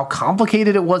appreciated how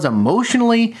complicated it was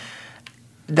emotionally.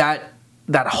 That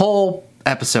whole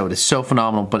episode is so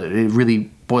phenomenal, but it really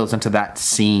boils into that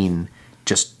scene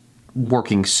just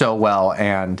working so well.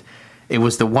 And it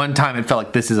was the one time it felt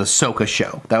like this is a Ahsoka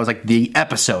show. That was like the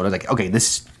episode. I was like, okay,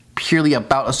 this is purely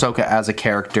about Ahsoka as a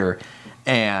character,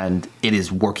 and it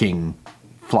is working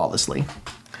flawlessly.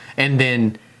 And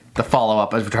then the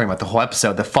follow-up, as we're talking about the whole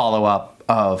episode, the follow-up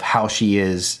of how she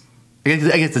is, I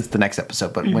guess it's the next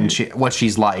episode, but when what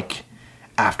she's like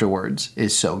afterwards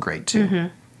is so great too.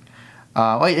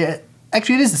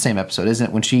 Actually, it is the same episode, isn't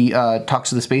it? When she talks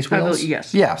to the space whales?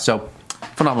 Yes. Yeah, so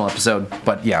phenomenal episode.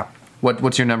 But yeah,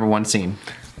 what's your number one scene?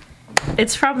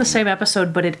 It's from the same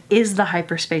episode, but it is the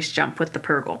hyperspace jump with the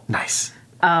Purgle. Nice.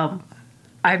 All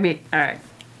right,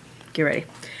 get ready.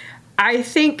 I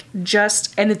think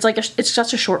and it's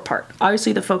just a short part.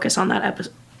 Obviously, the focus on that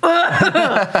episode.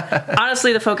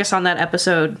 Honestly, the focus on that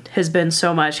episode has been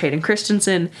so much Hayden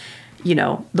Christensen.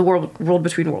 The world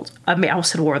between worlds. I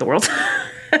almost said War of the Worlds.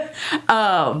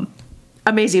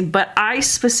 Amazing. But I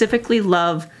specifically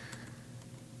love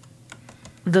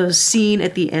the scene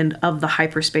at the end of the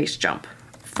hyperspace jump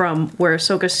from where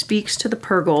Ahsoka speaks to the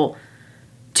Purgle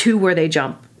to where they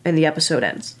jump and the episode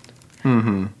ends.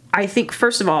 I think,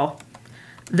 first of all,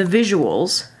 the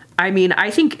visuals.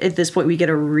 I think at this point we get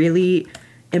a really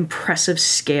impressive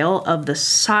scale of the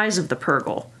size of the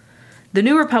Purgle. The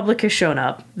New Republic has shown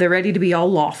up. They're ready to be all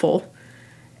lawful.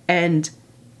 And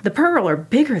the Purgle are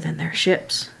bigger than their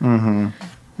ships. The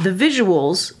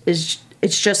visuals,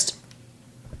 it's just,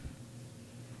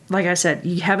 like I said,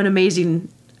 you have an amazing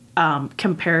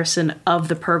comparison of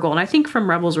the Purgle. And I think from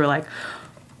Rebels we're like,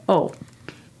 oh,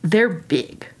 they're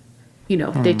big.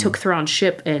 They took Thrawn's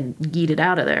ship and yeeted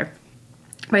out of there.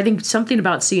 But I think something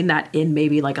about seeing that in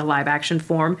maybe like a live action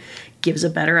form gives a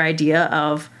better idea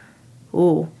of,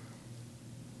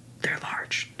 they're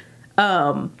large.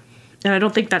 And I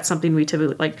don't think that's something we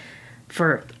typically, like,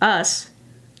 for us,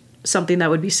 something that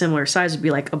would be similar size would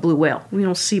be like a blue whale. We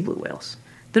don't see blue whales.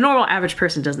 The normal average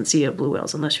person doesn't see a blue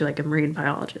whales unless you're like a marine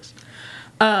biologist.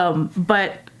 But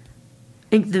I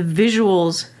think the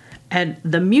visuals and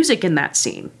the music in that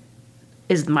scene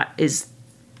is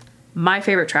my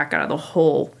favorite track out of the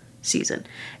whole season.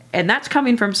 And that's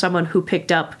coming from someone who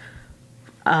picked up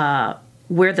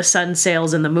Where the Sun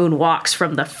Sails and the Moon Walks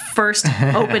from the first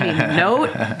opening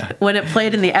note when it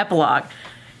played in the epilogue.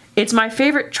 It's my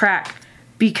favorite track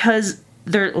because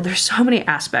there's so many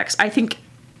aspects. I think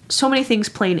so many things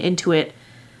playing into it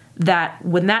that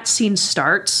when that scene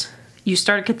starts, you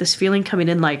start to get this feeling coming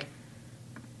in like,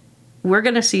 we're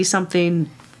going to see something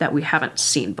that we haven't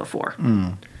seen before.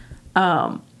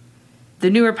 The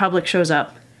New Republic shows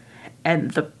up,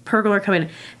 and the Purgler come in.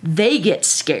 They get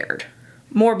scared.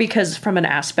 More because from an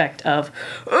aspect of,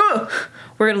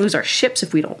 we're going to lose our ships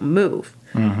if we don't move.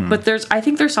 But I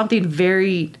think there's something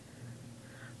very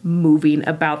moving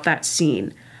about that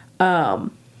scene.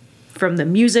 From the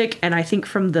music, and I think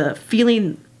from the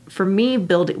feeling, for me,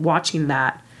 watching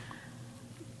that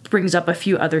brings up a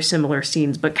few other similar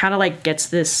scenes, but kind of like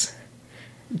gets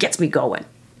me going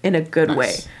in a good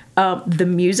way. The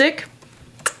music,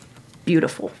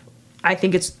 beautiful. I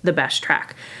think it's the best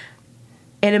track.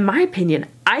 And in my opinion,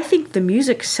 I think the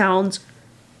music sounds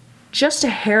just a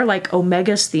hair like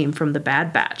Omega's theme from The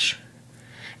Bad Batch.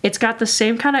 It's got the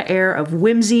same kind of air of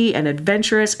whimsy and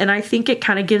adventurous, and I think it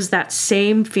kind of gives that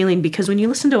same feeling because when you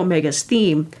listen to Omega's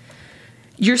theme,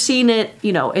 you're seeing it,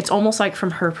 it's almost like from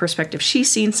her perspective.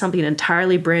 She's seen something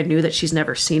entirely brand new that she's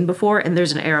never seen before, and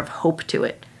there's an air of hope to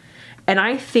it. And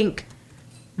I think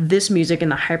this music in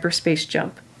the hyperspace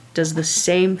jump does the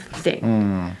same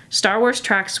thing. Star Wars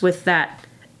tracks with that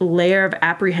layer of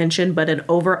apprehension, but an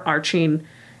overarching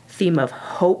theme of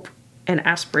hope and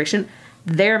aspiration.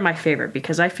 They're my favorite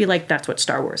because I feel like that's what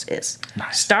Star Wars is.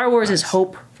 Star Wars is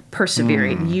hope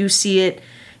persevering. You see it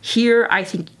here. I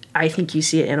think you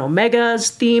see it in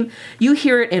Omega's theme. You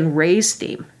hear it in Rey's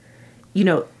theme.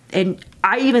 And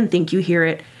I even think you hear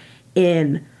it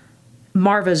in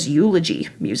Marva's eulogy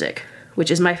music, which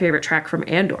is my favorite track from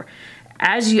Andor.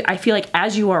 I feel like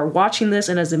as you are watching this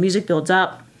and as the music builds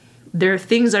up, there are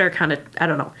things that are kind of, I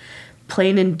don't know,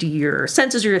 playing into your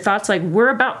senses or your thoughts. Like, we're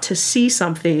about to see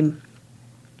something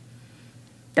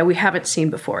that we haven't seen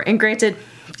before. And granted,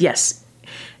 yes,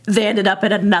 they ended up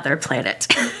at another planet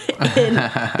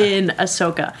in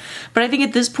Ahsoka. But I think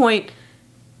at this point,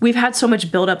 we've had so much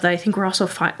build up that I think we're also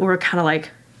we're kind of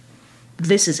like,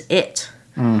 this is it.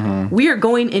 We are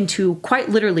going into quite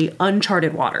literally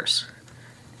uncharted waters.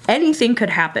 Anything could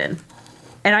happen.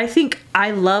 And I think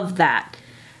I love that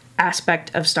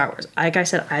aspect of Star Wars. Like I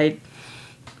said,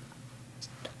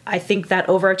 I think that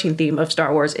overarching theme of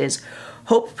Star Wars is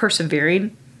hope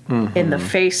persevering in the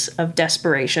face of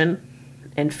desperation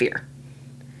and fear.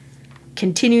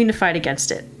 Continuing to fight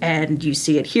against it. And you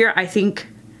see it here, I think,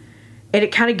 and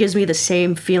it kind of gives me the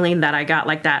same feeling that I got,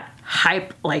 like that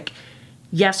hype, like,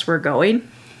 yes, we're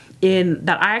going,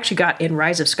 that I actually got in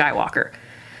Rise of Skywalker.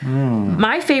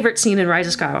 My favorite scene in Rise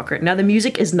of Skywalker, now the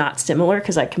music is not similar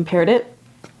because I compared it.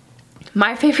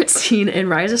 My favorite scene in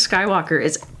Rise of Skywalker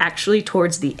is actually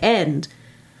towards the end.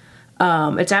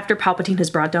 It's after Palpatine has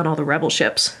brought down all the rebel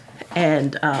ships,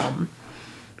 and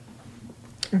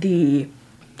the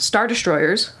Star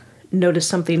Destroyers notice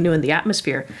something new in the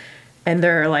atmosphere, and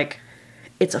they're like,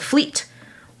 it's a fleet.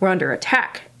 We're under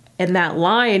attack. And that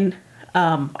line,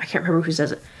 I can't remember who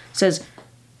says it, says,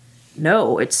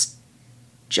 no, it's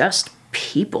just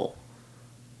people.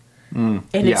 And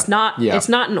it's not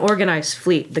an organized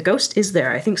fleet. The Ghost is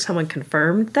there. I think someone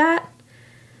confirmed that.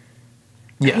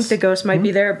 Yes. I think the Ghost might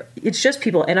be there. But it's just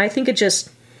people. And I think it just,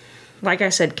 like I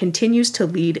said, continues to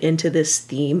lead into this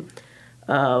theme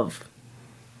of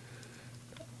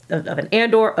an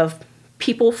Andor, of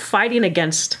people fighting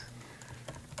against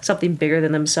something bigger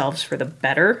than themselves for the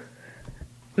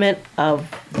betterment of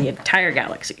the entire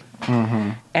galaxy.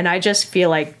 And I just feel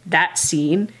like that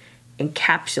scene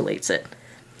encapsulates it.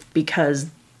 Because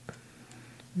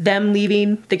them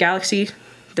leaving the galaxy,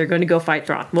 they're going to go fight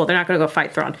Thrawn. Well, they're not going to go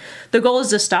fight Thrawn. The goal is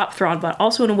to stop Thrawn, but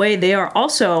also in a way, they are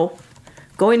also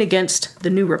going against the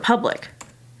New Republic.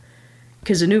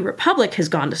 Because the New Republic has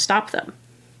gone to stop them.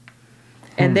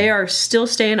 And they are still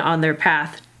staying on their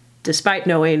path, despite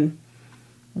knowing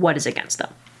what is against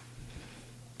them.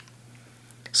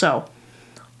 So,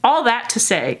 all that to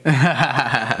say,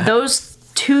 those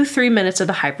 2-3 minutes of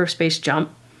the hyperspace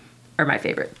jump are my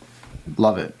favorite.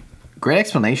 Love it. Great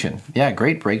explanation. Yeah,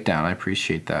 great breakdown. I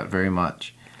appreciate that very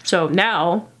much. So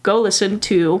now go listen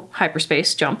to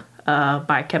Hyperspace Jump.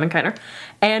 by Kevin Kiner,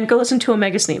 and go listen to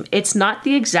Omega's theme. It's not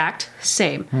the exact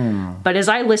same, but as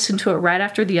I listened to it right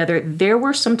after the other, there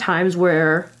were some times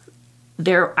where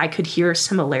I could hear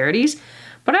similarities,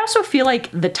 but I also feel like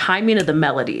the timing of the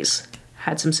melodies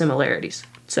had some similarities.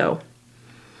 So,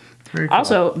 cool.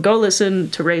 Also, go listen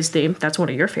to Ray's theme. That's one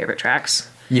of your favorite tracks.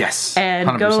 Yes, and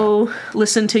 100%. Go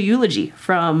listen to Eulogy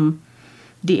from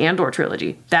the Andor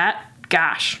trilogy. That,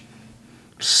 gosh,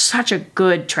 such a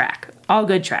good track. All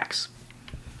good tracks.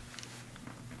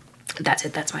 That's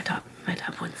it. That's my top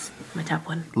ones. My top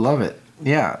one. Love it.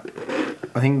 Yeah.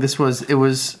 I think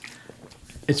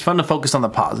it's fun to focus on the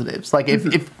positives. Like,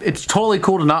 if it's totally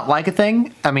cool to not like a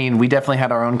thing, I mean, we definitely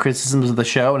had our own criticisms of the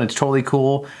show, and it's totally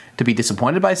cool to be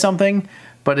disappointed by something,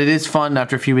 but it is fun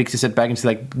after a few weeks to sit back and say,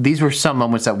 like, these were some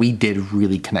moments that we did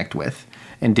really connect with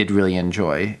and did really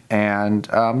enjoy. And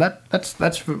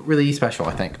that's really special,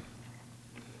 I think.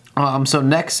 So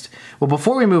next, well,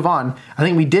 before we move on, I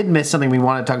think we did miss something we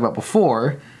wanted to talk about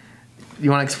before.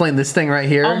 You want to explain this thing right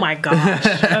here? Oh my gosh.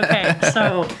 Okay,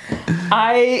 so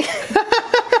I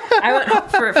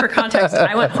went for context.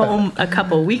 I went home a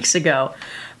couple weeks ago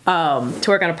to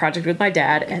work on a project with my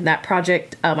dad, and that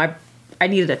project, I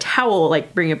needed a towel,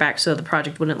 like bring it back so the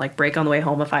project wouldn't like break on the way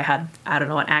home if I had, I don't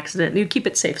know, an accident. And you'd keep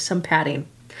it safe, some padding.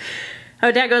 My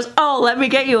dad goes, "Oh, let me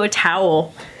get you a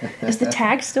towel." Is the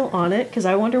tag still on it? Because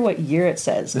I wonder what year it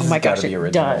says. This oh my gosh, it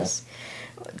original. Does.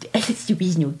 It's the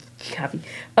original copy.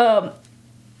 Oh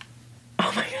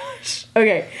my gosh.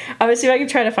 Okay, I'm gonna see if I can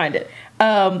try to find it.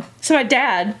 So my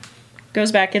dad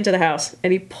goes back into the house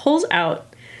and he pulls out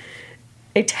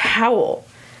a towel.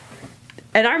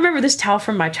 And I remember this towel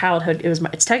from my childhood.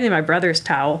 It's technically my brother's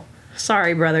towel.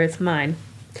 Sorry, brother, it's mine.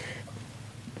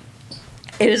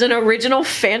 It is an original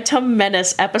Phantom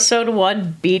Menace Episode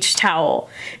 1 beach towel.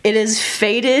 It is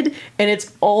faded and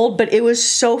it's old, but it was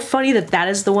so funny that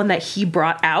is the one that he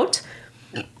brought out.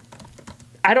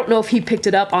 I don't know if he picked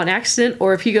it up on accident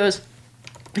or if he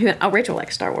went, "Oh, Rachel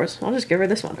likes Star Wars. I'll just give her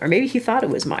this one." Or maybe he thought it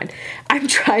was mine. I'm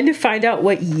trying to find out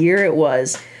what year it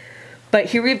was. But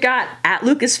here we've got at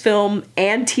Lucasfilm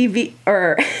and TV,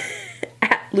 or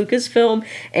at Lucasfilm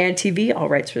and TV, all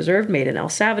rights reserved, made in El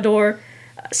Salvador.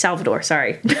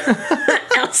 Sorry.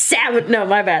 El Salvador, no,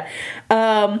 my bad.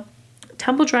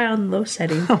 Tumble dry on low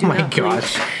setting. Oh my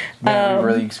gosh. Man, we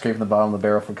really scraping the bottom of the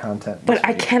barrel for content. But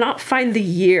I cannot find the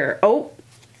year. Oh,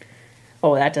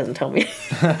 that doesn't tell me.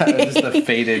 It's the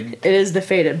faded. It is the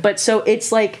faded. But so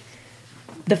it's like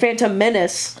the Phantom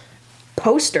Menace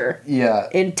poster. Yeah.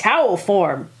 In towel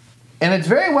form. And it's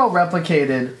very well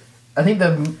replicated. I think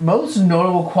the most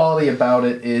notable quality about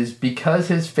it is because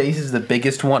his face is the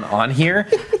biggest one on here,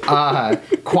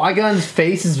 Qui-Gon's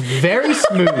face is very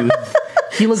smooth.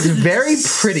 He looks very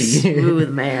pretty.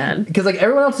 Smooth, man. Because, like,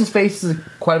 everyone else's face is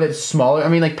quite a bit smaller. I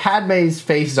mean, like, Padme's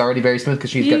face is already very smooth because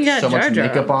she's got so much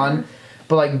makeup on.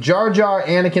 But, like, Jar Jar,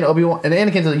 Anakin, Obi-Wan... And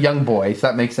Anakin's a young boy, so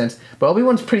that makes sense. But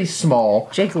Obi-Wan's pretty small.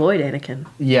 Jake Lloyd Anakin.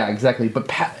 Yeah, exactly. But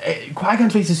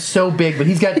Qui-Gon's face is so big, but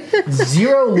he's got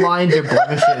zero lines or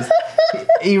blemishes.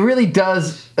 He really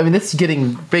does... I mean, this is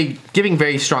giving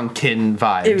very strong kin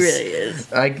vibes. It really is.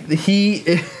 Like,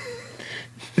 he...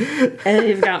 And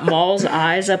you've got Maul's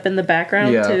eyes up in the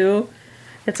background, too.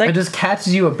 It's like... It just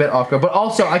catches you a bit off guard. But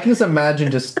also, I can just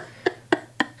imagine just...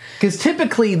 Because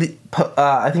typically,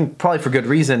 I think probably for good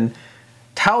reason,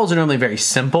 towels are normally very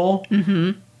simple.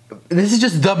 Mm-hmm. This is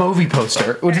just the movie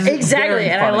poster, which is exactly,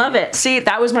 and funny. I love it. See,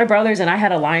 that was my brother's, and I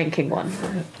had a Lion King one.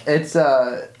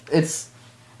 It's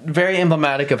very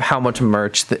emblematic of how much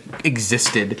merch that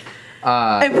existed.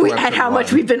 And how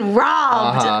much we've been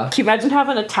robbed. Uh-huh. Can you imagine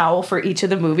having a towel for each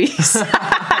of the movies?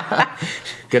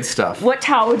 Good stuff. What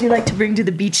towel would you like to bring to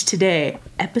the beach today?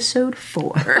 Episode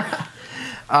 4.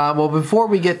 Well, before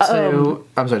we get to...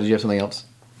 I'm sorry, did you have something else?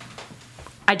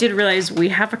 I did realize we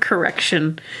have a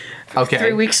correction. Okay.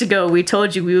 3 weeks ago, we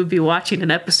told you we would be watching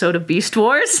an episode of Beast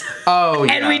Wars. Oh,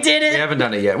 yeah. And we didn't. We haven't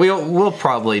done it yet. We'll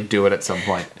probably do it at some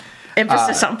point.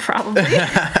 Emphasis on probably.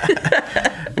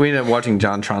 We ended up watching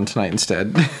JonTron tonight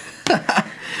instead.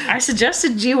 I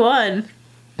suggested G1.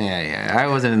 Yeah. I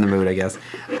wasn't in the mood, I guess.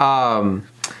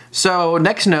 So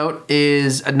next note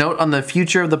is a note on the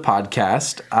future of the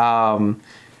podcast.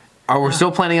 We're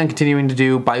still planning on continuing to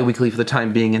do bi-weekly for the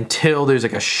time being until there's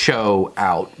like a show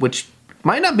out, which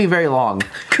might not be very long.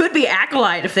 Could be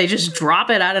Acolyte if they just drop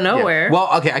it out of nowhere. Yeah. Well,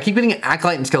 okay, I keep getting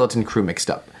Acolyte and Skeleton Crew mixed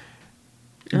up.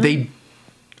 They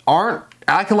aren't...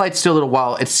 Acolyte's still a little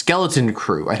while. It's Skeleton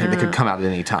Crew. I think they could come out at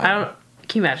any time.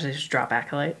 Can you imagine they just drop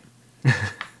Acolyte?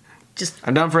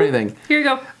 I'm down for anything. Here you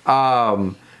go.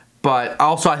 But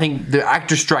also, I think the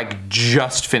actor strike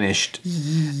just finished,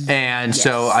 and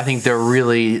so I think they're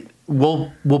really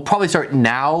we'll probably start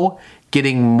now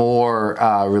getting more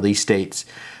release dates.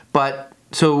 But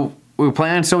so we're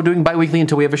planning on still doing bi-weekly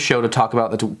until we have a show to talk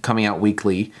about that's coming out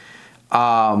weekly.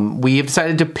 We have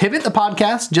decided to pivot the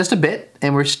podcast just a bit,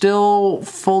 and we're still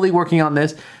fully working on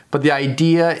this. But the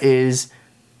idea is,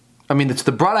 I mean,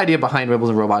 the broad idea behind Rebels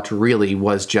and Robots really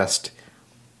was just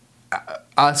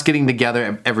us getting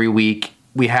together every week.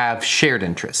 We have shared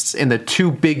interests, and the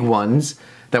two big ones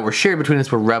that were shared between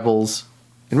us were Rebels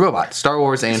and Robots, Star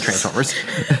Wars and Transformers.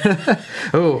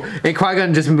 Oh, and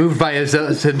Qui-Gon just moved by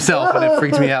himself, and it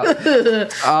freaked me out.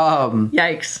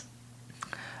 Yikes.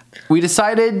 We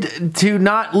decided to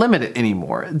not limit it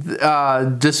anymore.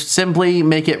 Just simply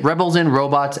make it Rebels and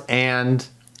Robots and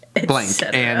blank,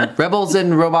 and Rebels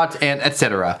and Robots and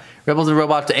etc. Rebels and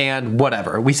Robots and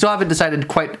whatever. We still haven't decided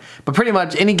quite, but pretty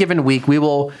much any given week we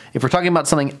will, if we're talking about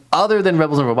something other than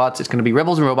Rebels and Robots, it's going to be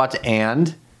Rebels and Robots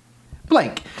and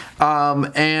blank.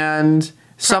 And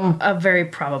a very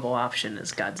probable option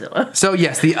is Godzilla. So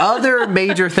yes, the other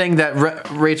major thing that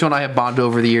Rachel and I have bonded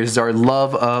over the years is our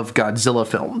love of Godzilla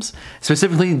films,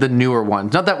 specifically the newer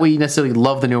ones. Not that we necessarily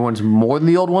love the newer ones more than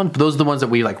the old ones, but those are the ones that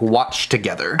we like watch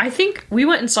together. I think we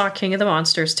went and saw King of the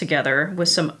Monsters together with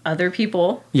some other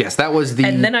people. Yes, that was the...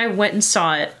 And then I went and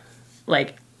saw it,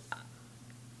 like,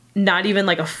 not even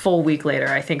like a full week later,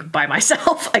 I think, by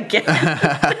myself again.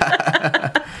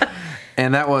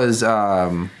 And that was,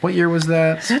 what year was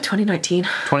that? Is that 2019?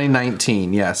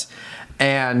 2019, yes.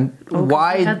 And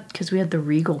why? Because we had the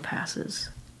Regal passes.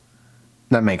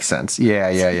 That makes sense.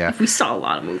 Yeah. We saw a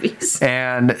lot of movies.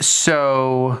 And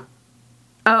so...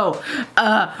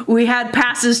 we had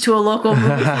passes to a local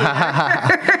movie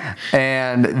theater.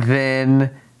 And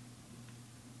then...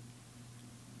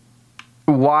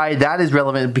 why that is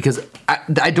relevant, because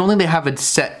I don't think they have a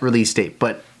set release date,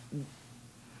 but...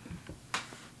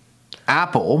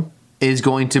 Apple is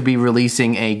going to be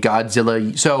releasing a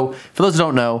Godzilla. So, for those who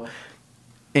don't know,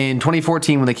 in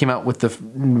 2014, when they came out with the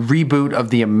reboot of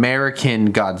the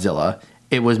American Godzilla,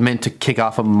 it was meant to kick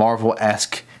off a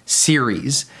Marvel-esque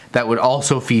series that would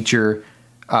also feature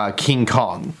King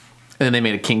Kong. And then they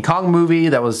made a King Kong movie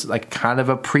that was like kind of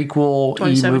a prequel-y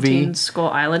 2017 movie. Skull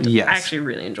Island. Yes. I actually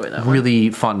really enjoyed that one. Really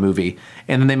fun movie.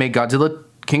 And then they made Godzilla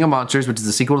King of Monsters, which is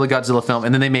the sequel to the Godzilla film,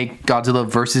 and then they make Godzilla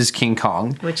versus King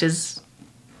Kong, which is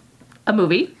a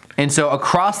movie. And so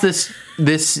across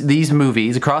these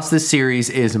movies, across this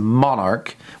series is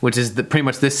Monarch, which is pretty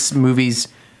much this movie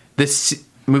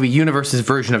universe's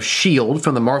version of S.H.I.E.L.D.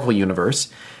 from the Marvel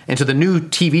universe. And so the new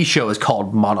TV show is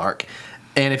called Monarch.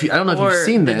 And I don't know if you've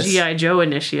seen this, the G.I. Joe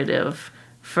initiative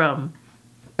from.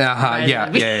 Yeah.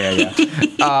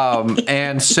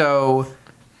 And so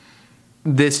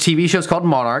this TV show is called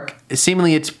Monarch.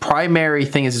 Seemingly, its primary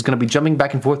thing is it's going to be jumping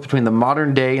back and forth between the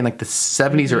modern day and like the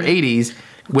 70s or 80s.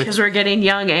 Because we're getting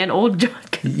young and old.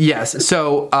 Yes.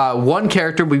 So one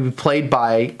character will be played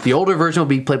by, the older version will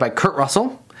be played by Kurt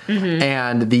Russell. Mm-hmm.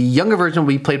 And the younger version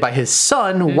will be played by his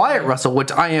son, Wyatt Russell,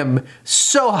 which I am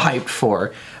so hyped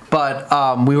for. But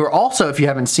we were also, if you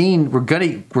haven't seen, we're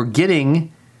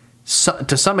getting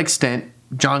to some extent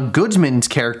John Goodman's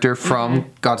character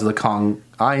from Godzilla Kong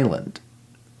Island.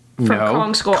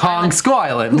 Kong Skull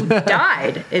Island. Who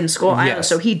died in Skull Island.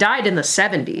 So he died in the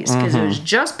 70s because it was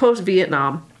just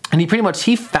post-Vietnam. And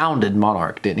he founded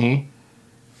Monarch, didn't he?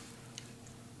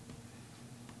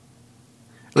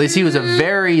 At least he was a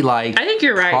very, like... I think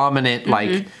you're right. Prominent,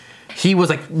 like... He was,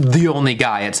 like, the only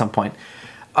guy at some point.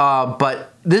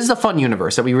 But this is a fun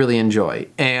universe that we really enjoy.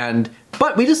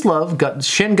 But we just love...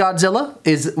 Shin Godzilla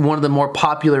is one of the more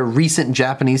popular recent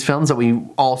Japanese films that we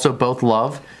also both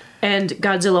love. And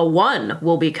Godzilla 1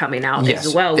 will be coming out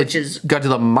as well, which is...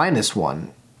 Godzilla -1,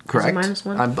 correct? Is it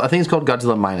 -1? I think it's called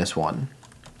Godzilla -1.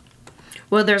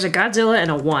 Well, there's a Godzilla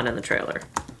and a 1 in the trailer.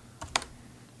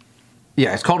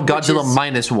 Yeah, it's called Godzilla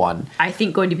 -1. I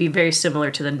think going to be very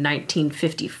similar to the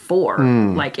 1954.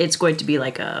 Like, it's going to be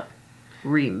like a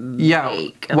remake. Yeah,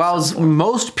 while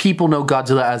most people know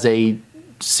Godzilla as a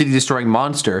city-destroying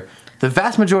monster... The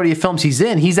vast majority of films he's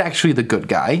in, he's actually the good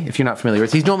guy, if you're not familiar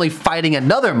with. He's normally fighting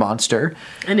another monster.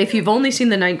 And if you've only seen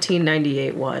the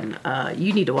 1998 one,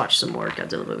 you need to watch some more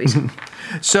Godzilla movies.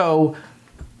 So,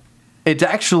 it's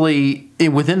actually,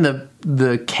 within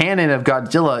the canon of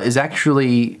Godzilla, is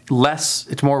actually less,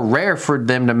 it's more rare for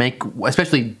them to make,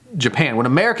 especially Japan. When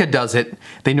America does it,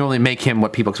 they normally make him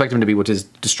what people expect him to be, which is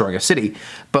destroying a city.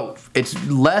 But it's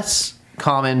less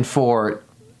common for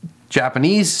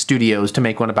Japanese studios to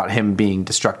make one about him being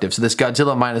destructive. So this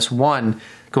Godzilla -1,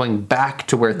 going back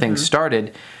to where things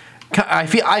started, I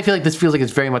feel like this feels like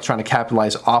it's very much trying to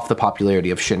capitalize off the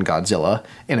popularity of Shin Godzilla,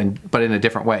 but in a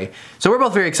different way. So we're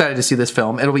both very excited to see this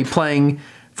film. It'll be playing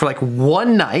for like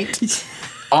one night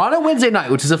on a Wednesday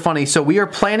night, which is funny. So we are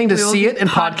planning to see it in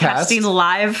podcasting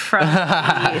live from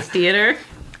the theater.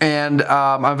 And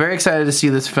I'm very excited to see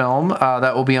this film.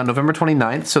 That will be on November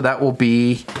 29th. So that will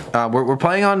be we're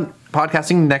planning on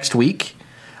podcasting next week.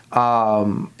 We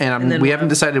haven't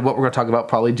decided what we're going to talk about.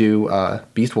 Probably do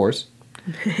Beast Wars.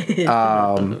 But we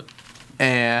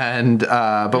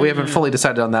haven't fully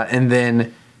decided on that. And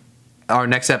then our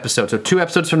next episode, so 2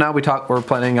 episodes from now, we're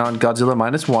planning on Godzilla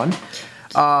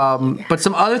 -1. But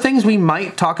some other things we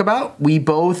might talk about. We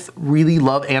both really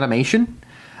love animation.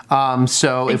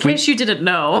 So in case you didn't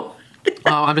know,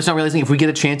 I'm just not realizing if we get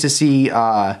a chance to see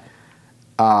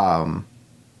Hayao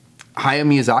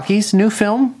Miyazaki's new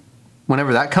film,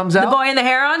 whenever that comes out, The Boy and the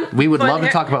Heron, we would love to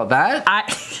talk about that.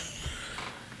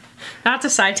 Not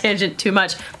to side tangent too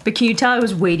much, but can you tell I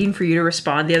was waiting for you to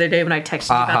respond the other day when I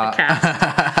texted you about the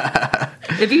cast?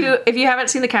 If you haven't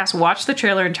seen the cast, watch the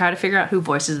trailer and try to figure out who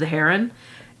voices the heron,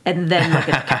 and then look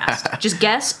at the cast. Just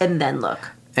guess and then look.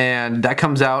 And that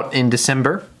comes out in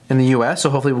December in the U.S.,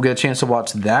 so hopefully we'll get a chance to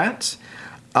watch that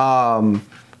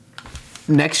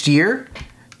next year.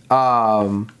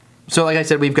 So like I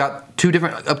said, we've got 2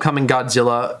 different upcoming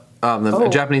Godzilla,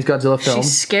 Japanese Godzilla film.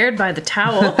 She's scared by the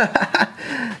towel.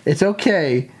 It's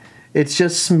okay. It's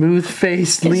just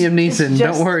smooth-faced Liam Neeson.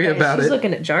 Don't worry about it. She's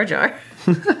looking at Jar Jar.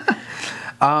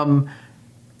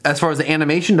 As far as the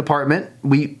animation department,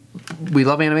 we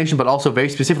love animation, but also very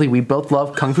specifically, we both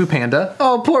love Kung Fu Panda.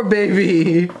 Oh, poor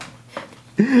baby.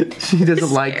 She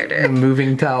doesn't like the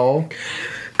moving towel.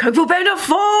 Kung Fu Panda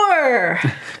 4!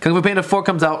 Kung Fu Panda 4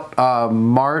 comes out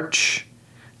March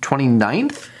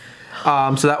 29th.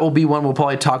 So that will be one we'll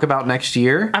probably talk about next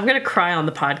year. I'm going to cry on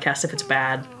the podcast if it's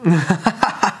bad.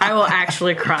 I will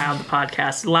actually cry on the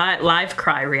podcast. Live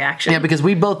cry reaction. Yeah, because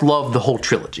we both love the whole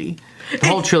trilogy. The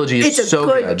whole trilogy is so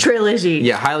good. It's a good trilogy.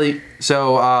 Yeah, highly.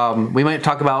 So we might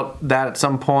talk about that at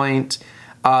some point.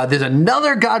 There's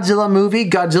another Godzilla movie,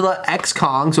 Godzilla X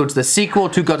Kong. So it's the sequel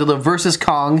to Godzilla vs.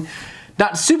 Kong.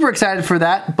 Not super excited for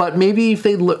that, but maybe if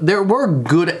there were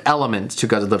good elements to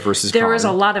Godzilla vs. Kong. There was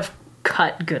a lot of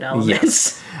cut good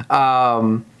elements.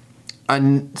 Yes.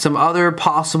 And some other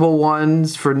possible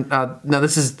ones for now.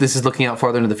 This is looking out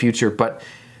farther into the future, but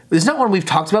it's not one we've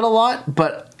talked about a lot.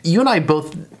 But you and I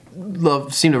both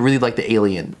seem to really like the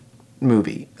Alien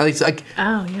movie. At least, the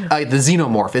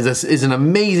Xenomorph is an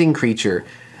amazing creature.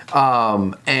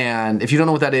 And if you don't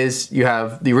know what that is, you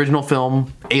have the original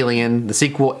film Alien, the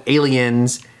sequel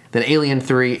Aliens, then Alien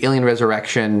 3, Alien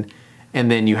Resurrection. And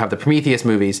then you have the Prometheus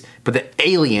movies. But the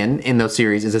alien in those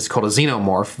series is called a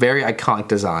xenomorph. Very iconic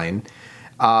design.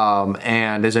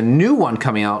 And there's a new one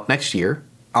coming out next year,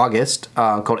 August,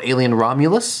 called Alien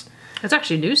Romulus. That's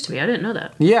actually news to me. I didn't know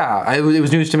that. Yeah, it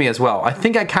was news to me as well. I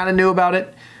think I kind of knew about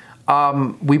it.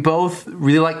 We both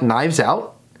really like Knives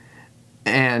Out.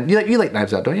 And you like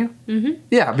Knives Out, don't you? Mm-hmm.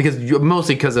 Yeah,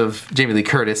 mostly because of Jamie Lee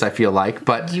Curtis, I feel like.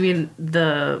 But you mean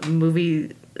the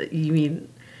movie? You mean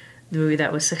the movie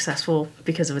that was successful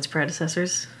because of its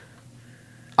predecessors?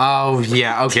 Oh,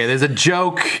 yeah. Okay, there's a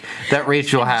joke that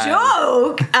Rachel had.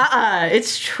 Joke?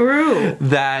 It's true.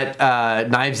 That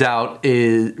Knives Out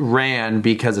ran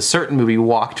because a certain movie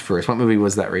walked first. What movie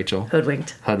was that, Rachel?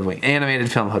 Hoodwinked.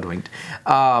 Animated film Hoodwinked.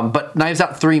 But Knives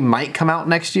Out 3 might come out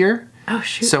next year. Oh,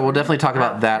 shoot. So we'll definitely talk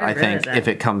about that, I think, if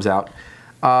it comes out.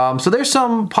 So there's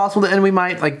some possible... And we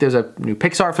might... there's a new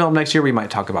Pixar film next year. We might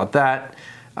talk about that.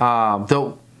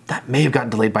 Though... That may have gotten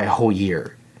delayed by a whole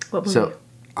year. What movie? So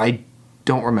I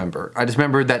don't remember. I just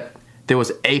remember that there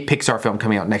was a Pixar film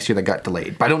coming out next year that got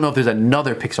delayed. But I don't know if there's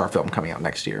another Pixar film coming out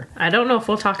next year. I don't know if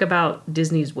we'll talk about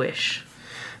Disney's Wish.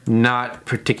 Not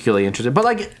particularly interested.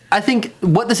 But I think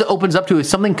what this opens up to is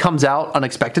something comes out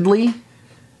unexpectedly.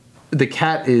 The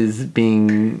cat is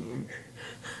being...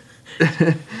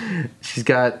 She's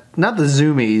got not the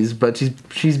zoomies, but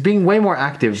she's being way more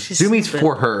active. Zoomies snooping.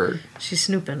 For her. She's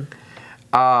snooping.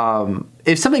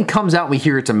 If something comes out and we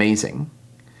hear it's amazing,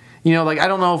 I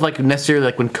don't know if necessarily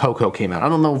when Coco came out. I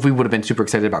don't know if we would have been super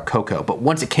excited about Coco, but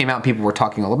once it came out, people were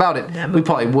talking all about it. We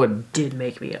probably would. Did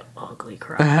make me ugly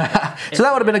cry. So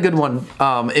that would have been a good one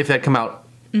if that come out.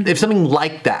 Mm-hmm. If something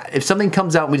like that, if something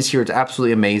comes out and we just hear it's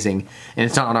absolutely amazing and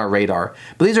it's not on our radar.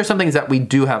 But these are some things that we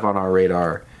do have on our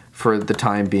radar for the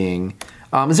time being.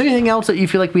 Is there anything else that you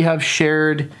feel like we have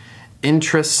shared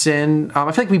interests in?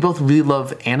 I feel like we both really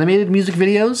love animated music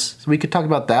videos, so we could talk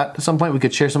about that at some point. We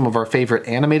could share some of our favorite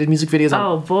animated music videos.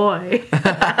 Oh boy.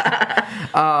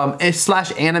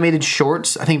 / animated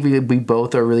shorts. I think we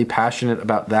both are really passionate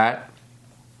about that.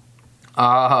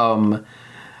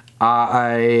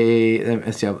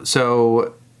 Let's see.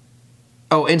 So,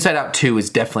 Inside Out 2 is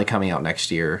definitely coming out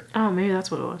next year. Oh, maybe that's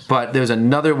what it was. But there's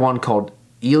another one called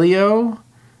Elio,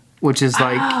 which is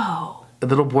like a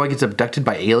little boy gets abducted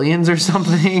by aliens or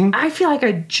something. I feel like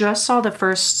I just saw the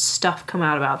first stuff come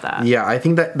out about that. Yeah, I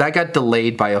think that got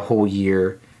delayed by a whole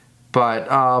year. But,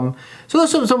 so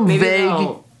there's some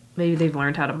vague... Maybe they've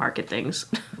learned how to market things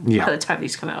by the time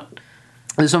these come out.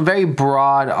 There's some very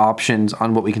broad options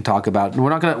on what we can talk about. We're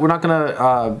not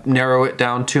gonna narrow it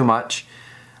down too much.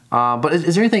 But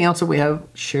is there anything else that we have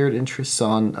shared interests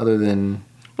on other than?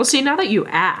 Well, see, now that you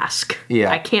ask,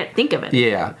 I can't think of it.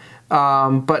 Yeah,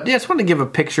 but yeah, I just wanted to give a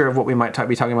picture of what we might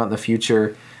be talking about in the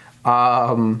future.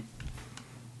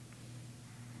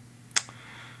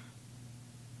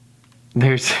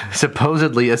 There's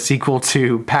supposedly a sequel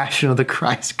to Passion of the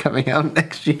Christ coming out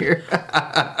next year.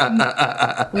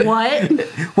 What?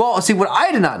 Well, see, what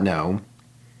I did not know,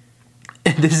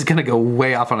 this is going to go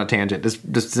way off on a tangent,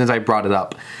 just since I brought it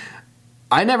up.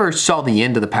 I never saw the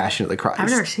end of the Passion of the Christ. I've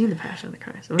never seen the Passion of the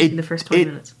Christ. I've only seen the first 20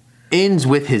 minutes. Ends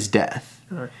with his death.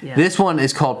 Yeah. This one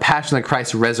is called Passion of the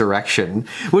Christ Resurrection,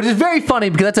 which is very funny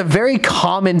because that's a very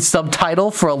common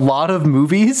subtitle for a lot of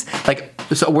movies, like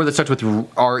a word that starts with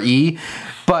R-E.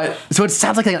 But so it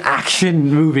sounds like an action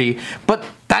movie, but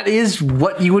that is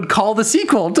what you would call the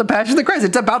sequel to Passion of the Christ.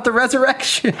 It's about the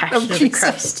resurrection Passion of the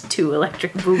Christ 2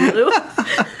 Electric Boogaloo.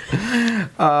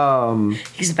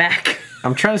 He's back.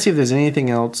 I'm trying to see if there's anything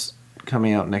else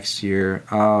coming out next year.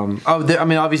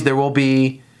 Obviously there will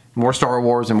be more Star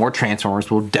Wars and more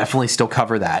Transformers. We'll definitely still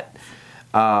cover that.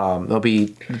 There'll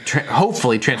be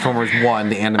hopefully Transformers 1,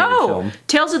 the animated film.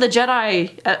 Tales of the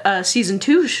Jedi season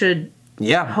 2 should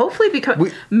hopefully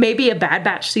become maybe a Bad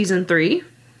Batch season 3.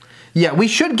 Yeah, we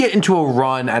should get into a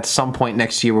run at some point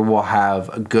next year where we'll have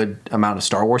a good amount of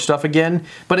Star Wars stuff again.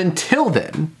 But until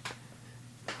then,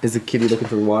 is the kitty looking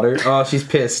for water? Oh, she's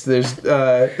pissed. There's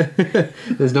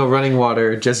no running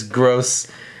water, just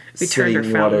gross. We turned her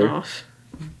fountain off.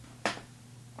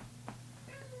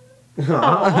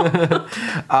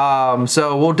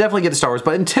 So we'll definitely get to Star Wars,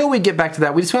 but until we get back to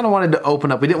that, we just kind of wanted to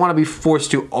open up. We didn't want to be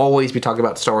forced to always be talking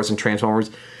about Star Wars and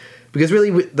Transformers, because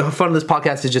really the fun of this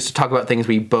podcast is just to talk about things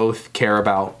we both care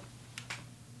about,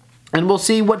 and we'll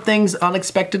see what things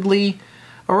unexpectedly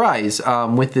arise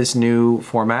with this new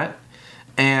format.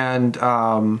 And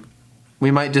we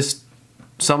might just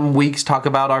some weeks talk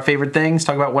about our favorite things,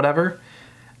 talk about whatever.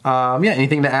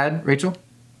 Anything to add, Rachel?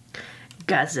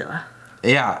 Godzilla.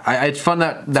 Yeah, it's fun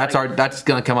that's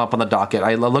going to come up on the docket.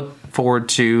 I look forward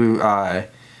to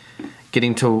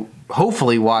getting to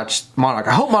hopefully watch Monarch.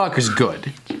 I hope Monarch is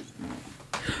good.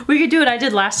 We could do what I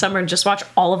did last summer and just watch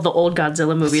all of the old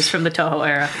Godzilla movies from the Toho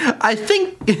era. I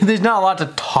think there's not a lot to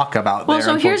talk about there. Well,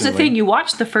 so here's the thing. You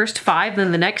watch the first 5,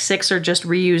 then the next 6 are just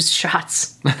reused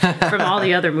shots from all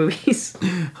the other movies.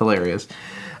 Hilarious.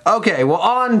 Okay, well,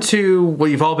 on to what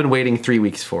you've all been waiting 3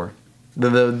 weeks for.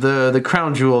 The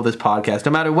crown jewel of this podcast.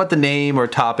 No matter what the name or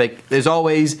topic, there's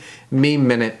always Meme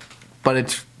Minute, but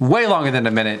it's way longer than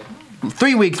a minute.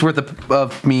 3 weeks worth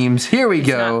of memes. Here we go.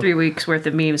 It's not 3 weeks worth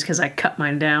of memes because I cut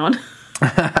mine down.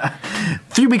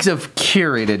 3 weeks of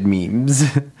curated memes.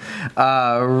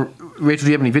 Rachel, do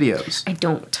you have any videos? I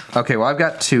don't. Okay, well, I've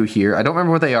got 2 here. I don't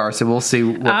remember what they are, so we'll see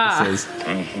what this is.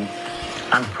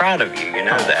 Mm-hmm. I'm proud of you, you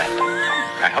know that.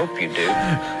 I hope you do.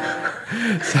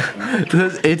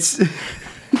 It's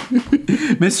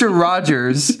Mr.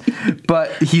 Rogers,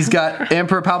 but he's got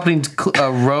Emperor Palpatine's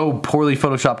robe poorly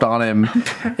photoshopped on him,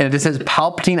 and it just says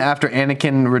Palpatine after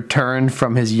Anakin returned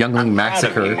from his youngling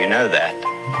massacre. You know that.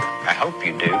 I hope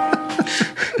you do.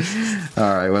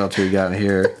 All right, what else we got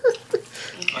here?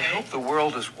 I hope the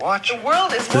world is watching. The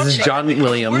world is watching. This is John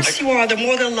Williams. The worse you are, the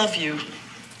more they'll love you.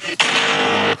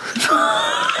 I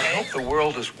hope the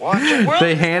world is watching.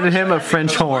 They handed him a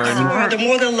French horn. The worse you are, the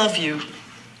more they'll love you.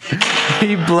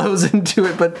 He blows into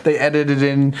it, but they edited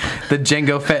in the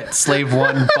Jango Fett Slave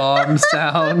One bomb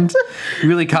sound.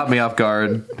 Really caught me off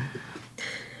guard.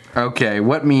 Okay,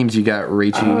 what memes you got,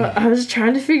 Rachie? I was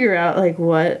trying to figure out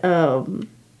what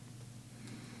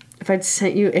if I'd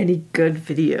sent you any good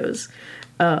videos.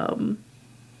 I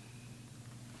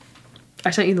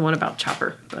sent you the one about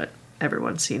Chopper, but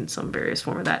everyone's seen some various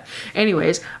form of that.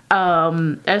 Anyways,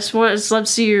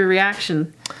 let's see your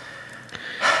reaction.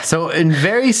 So, in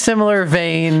very similar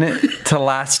vein to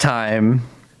last time,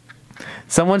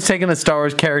 someone's taken a Star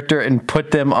Wars character and put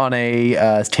them on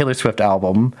a Taylor Swift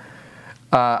album.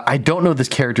 I don't know this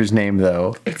character's name,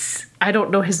 though. I don't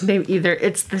know his name either.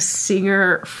 It's the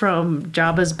singer from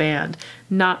Jabba's band,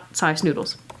 not Size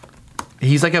Noodles.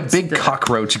 He's like a big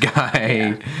cockroach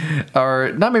guy,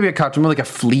 or not maybe a cockroach, more like a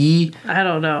flea. I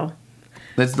don't know.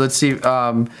 Let's see.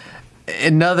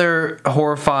 Another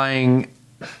horrifying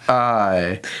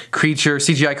creature,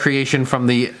 CGI creation from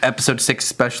the episode 6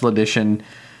 special edition.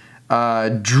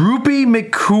 Droopy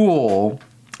McCool,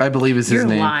 I believe is his You're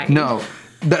name. lying. No,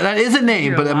 that is a name,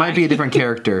 You're but it might be a lying. different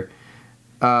character.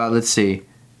 Let's see.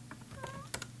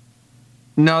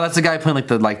 No, that's the guy playing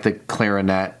like the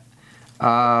clarinet.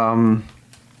 I'm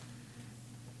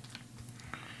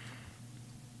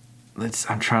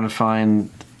trying to find.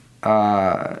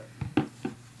 Well,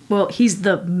 he's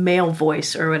the male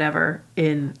voice or whatever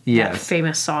in that Yes.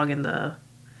 famous song in the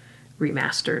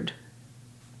remastered.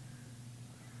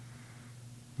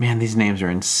 Man, these names are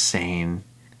insane.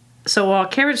 So while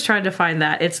Cameron's trying to find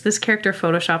that, it's this character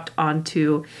photoshopped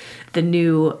onto the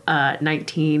new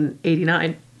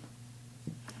 1989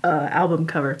 album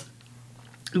cover.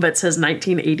 But it says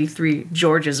 1983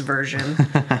 George's version.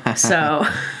 So...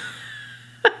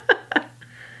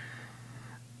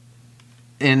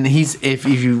 And if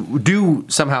you do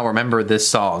somehow remember this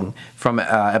song from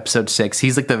episode 6,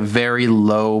 he's like the very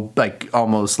low, like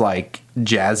almost like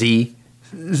jazzy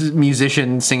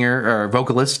musician, singer, or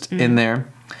vocalist in there.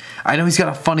 I know he's got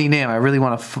a funny name. I really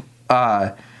want to.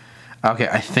 Okay,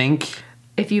 I think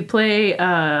If you play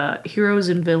Heroes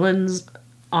and Villains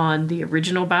on the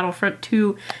original Battlefront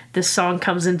 2, this song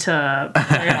comes into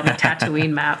play on the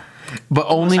Tatooine map. but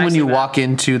only when I you see that. walk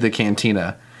into the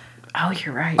cantina. Oh,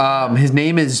 you're right. His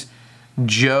name is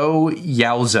Joe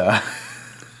Yowza.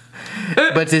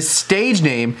 But it's his stage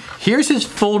name. Here's his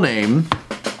full name.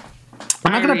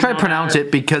 I'm not going to try to pronounce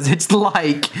it because it's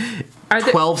like Are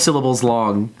there 12 syllables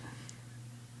long.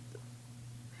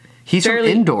 He's from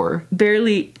Barely- Indoor.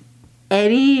 barely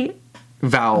any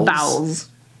Vowels. vowels?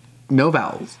 No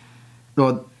vowels.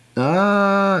 No,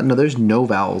 no, there's no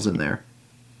vowels in there.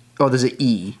 Oh, there's an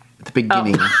E at the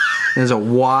beginning. There's a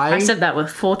Y. I said that with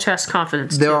full chest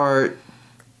confidence. There too. are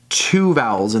 2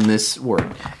 vowels in this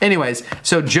word. Anyways,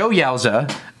 so Joe Yowza,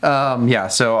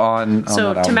 so on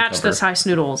So that to album match cover. this High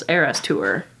Snoodles Eras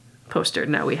Tour poster,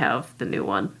 now we have the new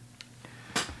one.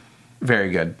 Very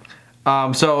good.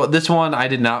 So this one I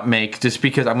did not make just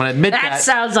because I'm going to admit That that.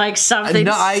 sounds like something.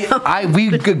 No, we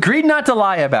agreed not to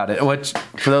lie about it. Which,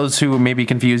 for those who may be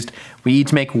confused, we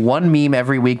each make one meme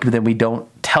every week, but then we don't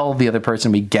tell the other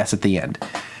person. We guess at the end.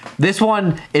 This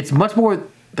one, it's much more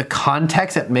the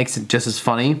context that makes it just as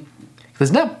funny.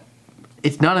 It's not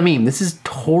a meme. This is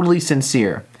totally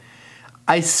sincere.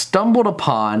 I stumbled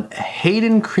upon a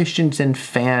Hayden Christensen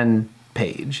fan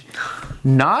page,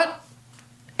 not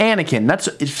Anakin. That's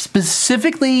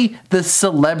specifically the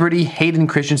celebrity Hayden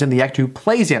Christensen, the actor who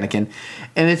plays Anakin.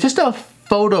 And it's just a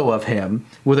photo of him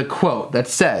with a quote that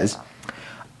says,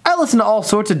 "I listen to all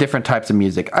sorts of different types of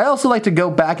music. I also like to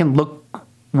go back and look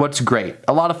what's great.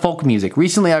 A lot of folk music.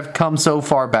 Recently I've come so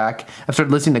far back, I've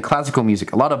started listening to classical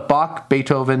music. A lot of Bach,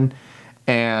 Beethoven,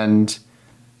 and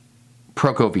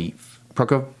Prokofiev.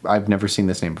 I've never seen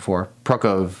this name before.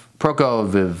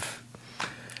 Prokofiev.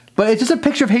 But it's just a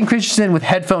picture of Hayden Christensen with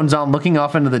headphones on, looking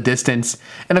off into the distance,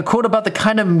 and a quote about the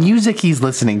kind of music he's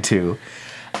listening to.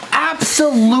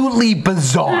 Absolutely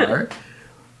bizarre.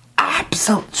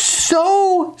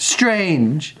 So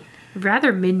strange.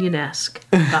 Rather minion-esque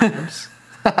vibes.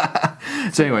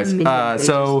 So anyways, Minion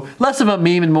so less of a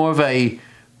meme and more of a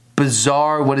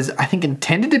bizarre, what is I think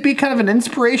intended to be kind of an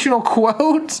inspirational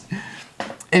quote.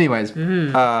 Anyways,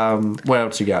 what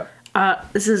else you got?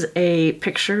 This is a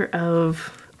picture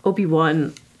of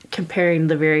Obi-Wan comparing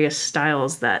the various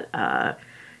styles that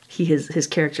his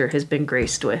character has been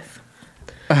graced with.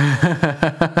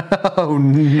 Oh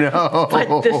no!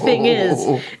 But the thing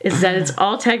is that it's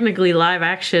all technically live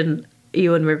action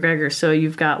Ewan McGregor. So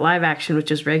you've got live action,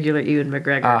 which is regular Ewan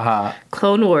McGregor.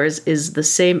 Clone Wars is the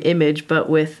same image, but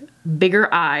with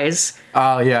bigger eyes,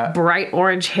 Oh yeah, bright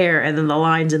orange hair, and then the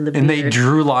lines in the beard. and they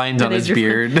drew lines on they his drew-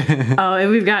 beard. Oh, and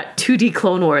we've got 2D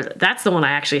Clone Wars. That's the one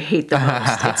I actually hate the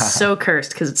most. It's so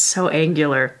cursed because it's so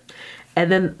angular. And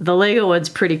then the Lego one's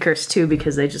pretty cursed too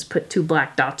because they just put 2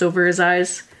 black dots over his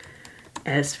eyes.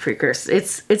 And it's pretty cursed.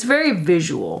 It's very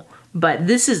visual, but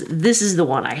this is the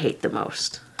one I hate the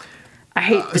most. I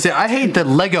hate the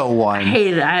Lego one. I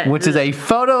hate it. Which is a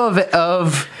photo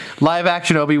of live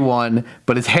action Obi-Wan,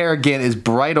 but his hair again is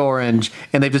bright orange,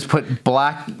 and they've just put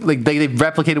black, like they've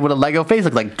replicated what a Lego face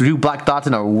looks like, 2 black dots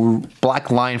and a black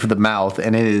line for the mouth,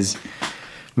 and it is.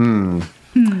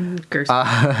 cursed.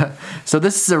 So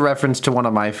this is a reference to one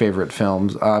of my favorite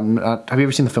films. Have you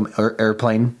ever seen the film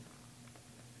Airplane?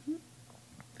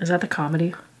 Is that the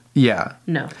comedy? Yeah.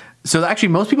 No. So actually,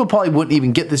 most people probably wouldn't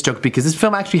even get this joke because this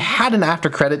film actually had an after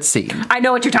credits scene. I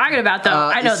know what you're talking about, though.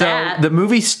 I know that. The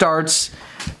movie starts.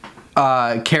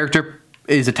 Character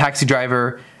is a taxi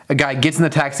driver. A guy gets in the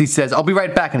taxi, says, "I'll be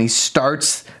right back," and he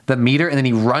starts the meter, and then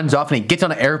he runs off, and he gets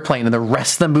on an airplane, and the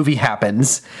rest of the movie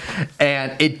happens.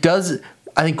 And it does,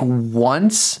 I think,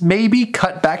 once maybe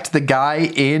cut back to the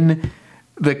guy in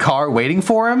the car waiting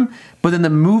for him, but then the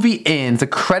movie ends, the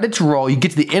credits roll, you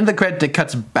get to the end of the credit, it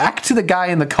cuts back to the guy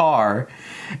in the car,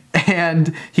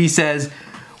 and he says,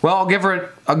 "Well, I'll give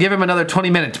him another 20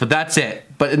 minutes, but that's it."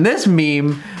 But in this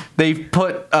meme, they've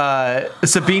put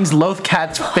Sabine's loath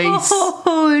cat's face.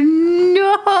 Oh,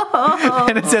 no.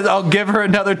 And it says, "I'll give her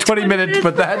another 20 minutes,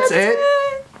 but that's it."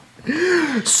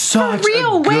 Such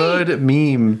real, a good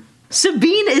meme.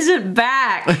 Sabine isn't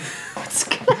back.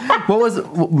 What was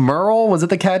Merle? Was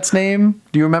it the cat's name?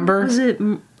 Do you remember? Was it?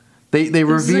 They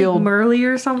revealed Murley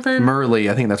or something? Murley,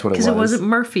 I think that's what it was. Because it wasn't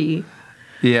Murphy.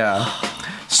 Yeah.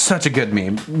 Such a good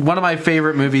meme. One of my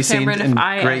favorite movie scenes Cameron, and if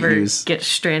I great ever use. get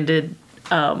stranded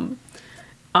on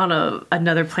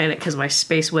another planet because my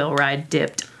space whale ride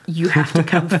dipped, you have to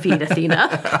come feed Athena.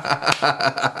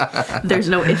 There's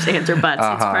no ifs, ands, or buts.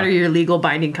 It's part of your legal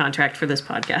binding contract for this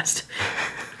podcast.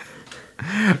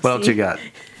 What else you got?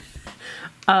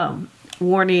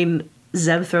 Warning,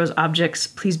 Zeb throws objects.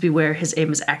 Please beware, his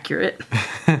aim is accurate.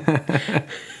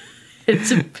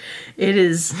 It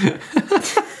is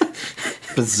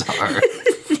Bizarre.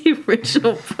 the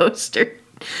original poster.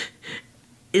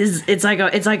 It's like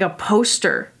a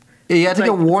poster. Yeah, it's like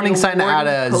a warning sign at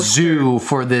a poster zoo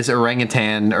for this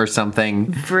orangutan or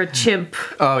something. for a chimp.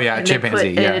 Oh yeah, And chimpanzee.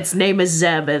 And Yeah. its name is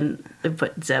Zeb, and they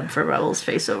put Zeb for Rebel's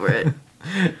face over it.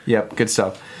 Yep, good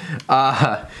stuff.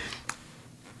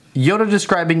 Yoda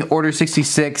describing Order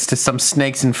 66 to some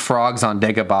snakes and frogs on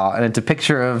Dagobah, and it's a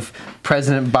picture of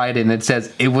President Biden. It says,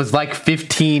 "It was like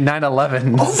 15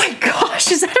 9/11s." Oh my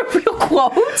gosh, is that a real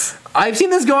quote? I've seen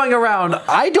this going around.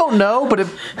 I don't know, but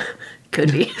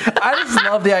Could be. I just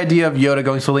love the idea of Yoda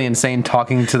going slowly insane,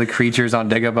 talking to the creatures on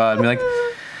Dagobah, and be like,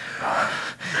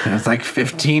 "It was like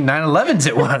 15 9/11s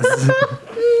it was." No,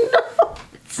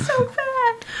 it's so bad.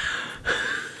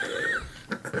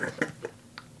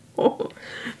 Oh.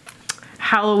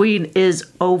 Halloween is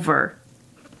over.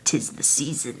 'Tis the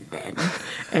season then.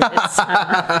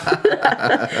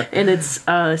 And it's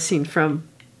a scene from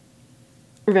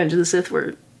Revenge of the Sith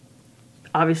where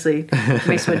obviously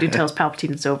Mace Windu tells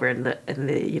Palpatine it's over and the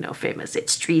famous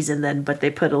 "it's treason then," but they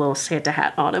put a little Santa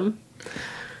hat on him.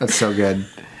 That's so good.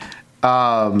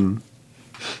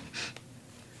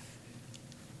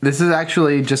 This is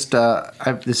actually just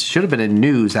this should have been in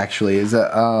news actually. Is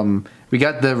that we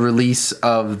got the release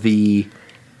of the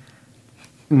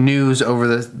news over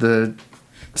the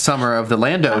summer of the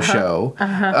Lando show.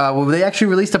 Well, they actually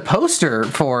released a poster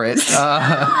for it.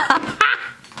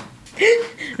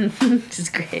 This is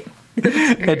great.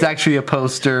 It's actually a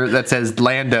poster that says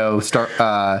Lando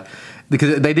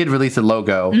because they did release a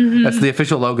logo. Mm-hmm. That's the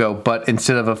official logo, but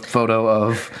instead of a photo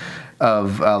of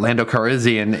Lando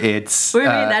Calrissian, it's Wait a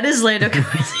minute, that is Lando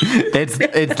Calrissian.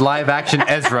 it's live action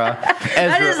Ezra.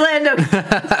 That is Lando.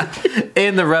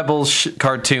 In the Rebels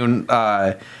cartoon,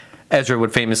 Ezra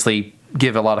would famously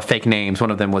give a lot of fake names.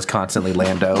 One of them was constantly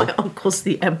Lando. My uncle's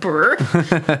the Emperor.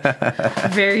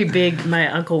 Very big. My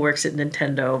uncle works at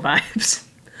Nintendo vibes.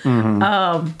 Mm-hmm.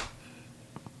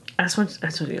 I just want you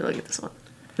to look at this one.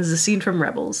 This is a scene from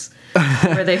Rebels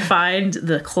where they find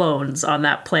the clones on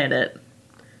that planet.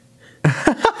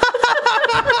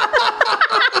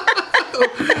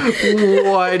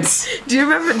 What? Do you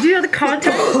remember? Do you know the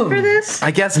context for this?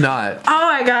 I guess not.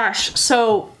 Oh my gosh!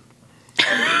 So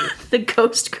the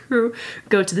Ghost crew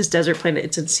go to this desert planet.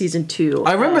 It's in season 2.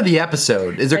 I remember the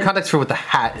episode. Is there context for what the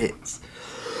hat is?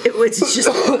 It's just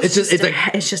a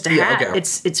hat. okay.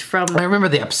 It's from. I remember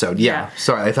the episode. Yeah.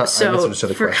 Sorry, I thought I misunderstood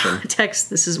the for question.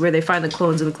 context, this is where they find the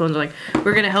clones, and the clones are like,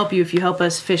 "We're gonna help you if you help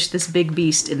us fish this big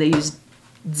beast," and they use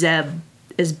Zeb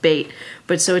as bait.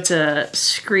 But so it's a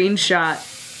screenshot.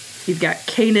 You've got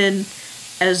Kanan,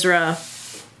 Ezra.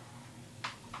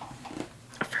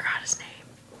 I forgot his name.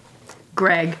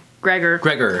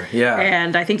 Gregor. Yeah.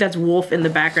 And I think that's Wolf in the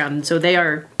background. And so they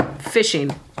are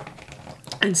fishing.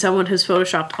 And someone has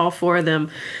photoshopped all 4 of them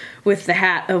with the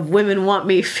hat of "Women want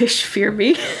me, fish fear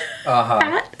me"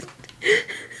 hat.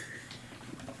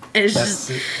 It's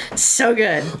just so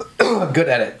good. Good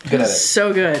edit.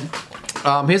 So good.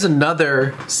 Here's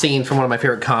another scene from one of my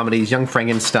favorite comedies, Young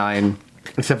Frankenstein.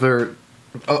 Except for,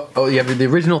 the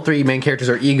original 3 main characters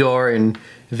are Igor and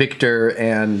Victor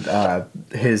and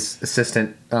his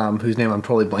assistant, whose name I'm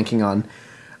totally blanking on.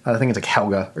 I think it's like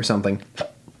Helga or something.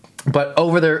 But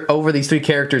over these three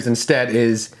characters instead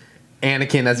is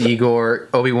Anakin as Igor,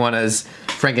 Obi-Wan as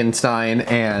Frankenstein,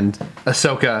 and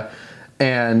Ahsoka.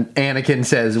 And Anakin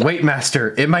says, "Wait,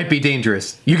 Master, it might be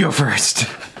dangerous. You go first."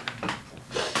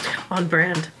 On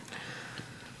brand.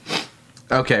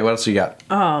 Okay, what else you got?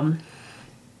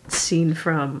 Scene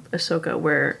from Ahsoka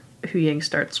where Hu Yang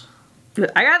starts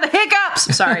with, "I got the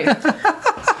hiccups!" Sorry.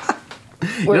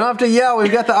 You don't have to yell.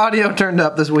 We've got the audio turned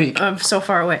up this week. I'm so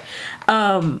far away.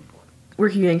 Where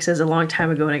Hu Yang says, "A long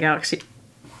time ago in a galaxy."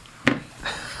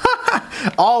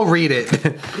 I'll read it.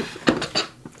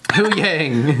 Hu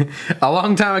Yang, a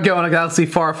long time ago in a galaxy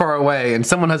far, far away, and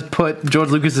someone has put George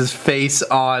Lucas's face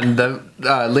on the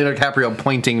Leonardo DiCaprio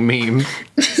pointing meme.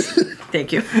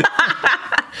 Thank you.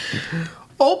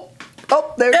 Oh,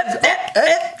 there it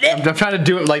is. I'm trying to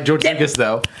do it like George Lucas,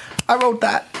 though. I wrote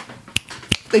that.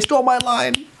 They stole my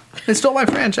line. They stole my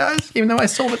franchise, even though I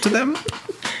sold it to them.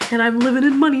 And I'm living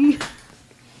in money.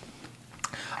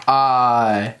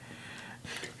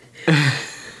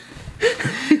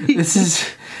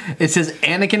 It says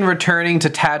Anakin returning to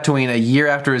Tatooine a year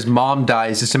after his mom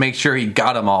dies just to make sure he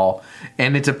got them all.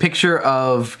 And it's a picture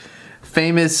of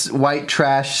famous white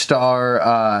trash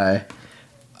star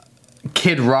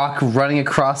Kid Rock running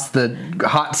across the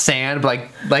hot sand,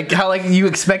 like how you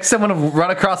expect someone to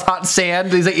run across hot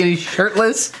sand. He's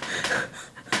shirtless.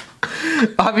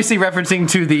 Obviously referencing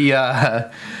to the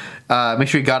make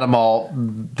sure you got them all,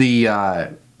 the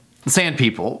sand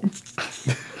people.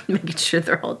 Making sure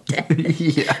they're all dead.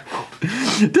 Yeah.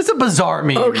 This is a bizarre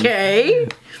meme. Okay.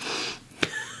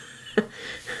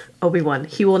 Obi-Wan,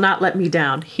 he will not let me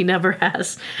down. He never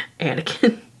has.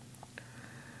 Anakin.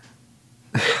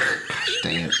 Gosh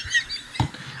dang it.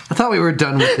 I thought we were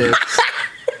done with this.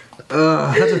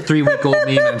 Ugh, that's a 3-week-old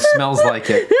meme and smells like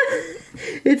it.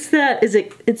 It's that. Is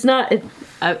it? It's not.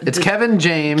 It's Kevin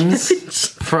James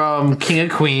from King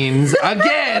of Queens.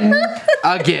 Again.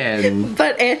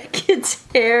 But Anakin's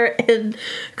hair and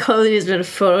clothing has been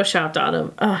photoshopped on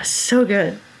him. Oh, so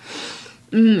good.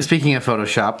 Speaking of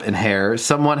Photoshop and hair,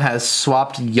 someone has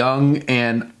swapped young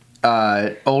and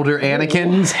older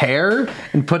Anakin's hair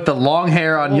and put the long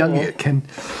hair on young Anakin.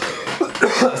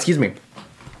 Excuse me.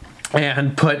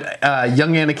 And put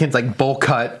young Anakin's bowl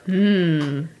cut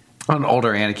on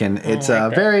older Anakin. It's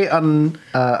very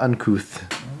uncouth.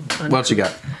 What else you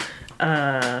got?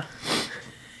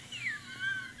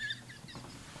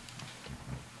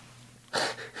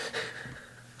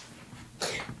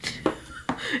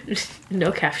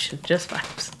 No caption, just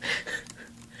vibes.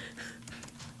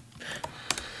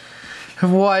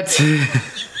 What?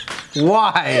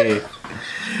 Why?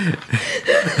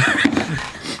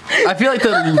 I feel like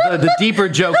the deeper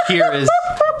joke here is,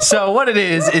 so what it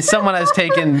is someone has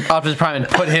taken Optimus Prime and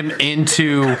put him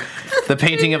into the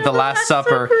painting of the Last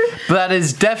Supper. But that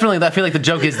is definitely, I feel like the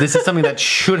joke is this is something that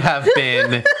should have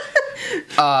been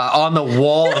on the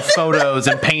wall of photos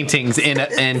and paintings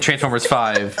in Transformers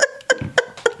 5.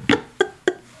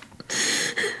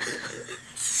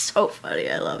 So funny,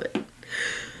 I love it.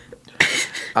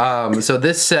 So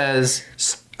this says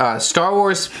Star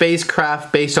Wars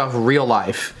spacecraft based off real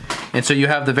life. And so you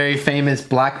have the very famous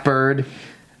Blackbird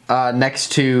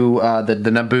next to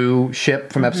the Naboo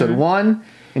ship from Episode 1.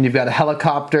 And you've got a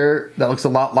helicopter that looks a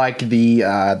lot like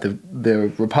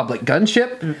the Republic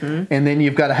gunship. And then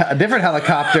you've got a different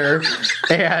helicopter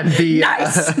and the...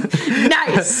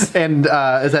 Nice! And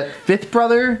is that Fifth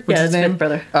Brother? What's his name? Fifth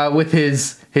Brother. With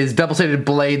his double-sided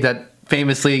blade that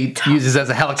famously uses as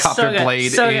a helicopter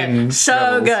blade in Rebels.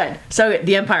 So good.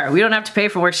 The Empire. We don't have to pay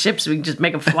for more ships. We can just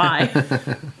make them fly.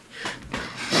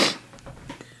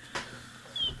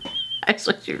 I just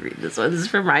want you to read this one. This is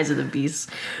from Rise of the Beasts,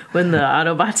 when the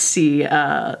Autobots see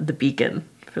the beacon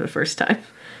for the first time.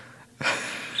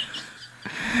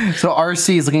 So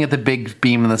RC is looking at the big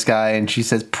beam in the sky, and she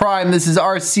says, "Prime, this is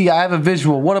RC. I have a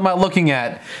visual. What am I looking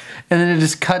at?" And then it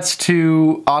just cuts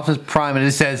to Optimus Prime, and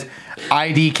it says,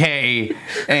 "IDK,"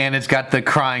 and it's got the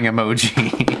crying emoji.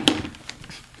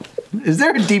 Is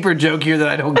there a deeper joke here that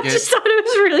I don't get? I just thought it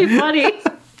was really funny.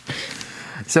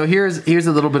 So here's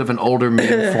a little bit of an older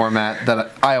meme format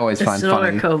that I always find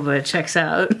funny. Cova checks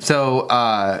out. So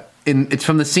it's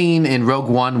from the scene in Rogue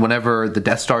One whenever the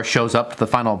Death Star shows up to the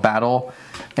final battle,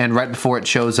 and right before it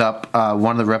shows up,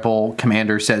 one of the Rebel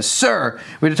commanders says, "Sir,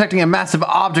 we're detecting a massive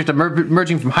object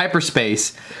emerging from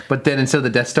hyperspace." But then instead of the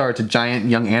Death Star, it's a giant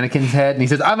young Anakin's head, and he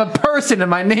says, "I'm a person, and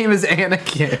my name is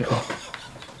Anakin."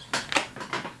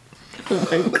 Oh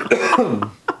my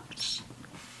god.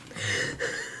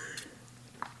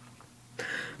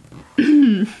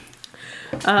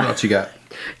 What else you got?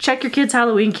 Check your kids'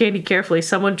 Halloween candy carefully.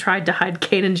 Someone tried to hide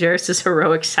Kanan and Jarrus'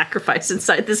 heroic sacrifice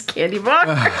inside this candy bar.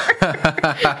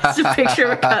 It's a picture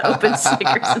of a cut open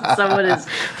Snickers, and someone has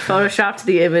photoshopped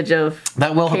the image of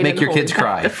That will Kanan make your kids holding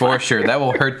back cry, the for sure. That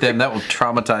will hurt them. That will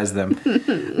traumatize them.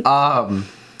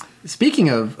 Speaking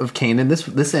of Kanan,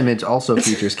 this image also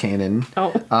features Kanan.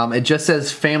 Oh. It just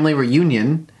says family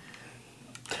reunion.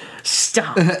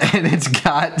 Stop. And it's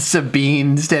got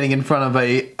Sabine standing in front of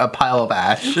a pile of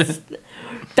ash.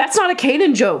 That's not a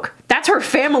Kanan joke. That's her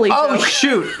family Oh joke.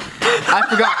 shoot! I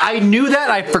forgot. I knew that.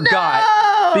 I forgot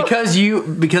No!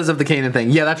 because of the Kanan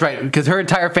thing. Yeah, that's right. Because her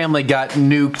entire family got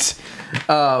nuked.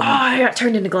 Oh, I got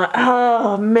turned into glass.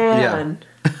 Oh, man.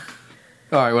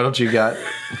 All right, what else you got?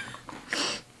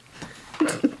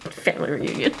 Family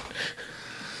reunion.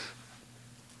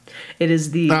 It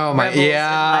is the Oh my! Rebels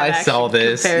Yeah, I live saw action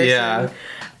this. comparison.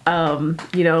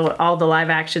 Yeah. All the live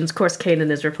actions. Of course,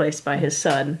 Kanan is replaced by his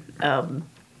son.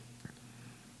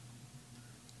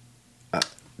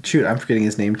 Shoot, I'm forgetting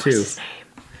his name too. What's his name?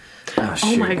 Oh, Oh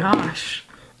shoot. my gosh.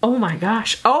 Oh my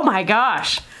gosh. Oh my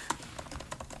gosh.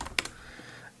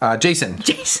 Jason.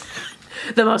 Jason.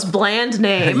 The most bland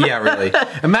name. Yeah, really.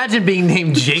 Imagine being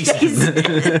named Jason.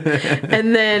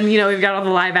 And then, we've got all the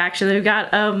live action. Then we've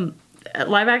got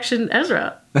live action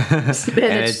Ezra. And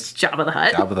it's Jabba the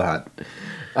Hutt. Jabba the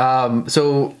Hutt.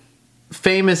 So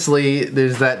famously,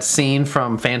 there's that scene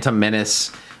from Phantom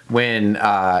Menace when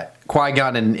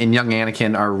Qui-Gon and young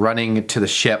Anakin are running to the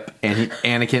ship, and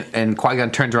Anakin and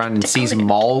Qui-Gon turns around and sees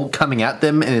Maul coming at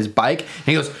them in his bike, and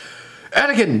he goes,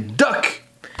 "Anakin, duck!"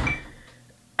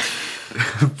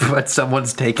 But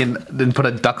someone's taken and put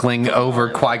a duckling over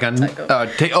Qui-Gon,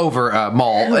 over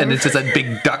Maul, and it's just a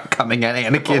big duck coming at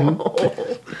Anakin.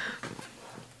 Oh.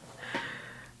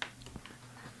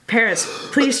 Parents,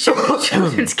 please check the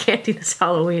children's candy this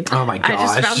Halloween. Oh my I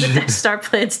just gosh. found the Death Star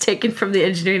plans taken from the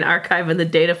engineering archive in the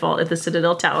data vault at the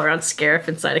Citadel Tower on Scarif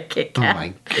inside a Kit Kat. Oh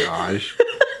my gosh.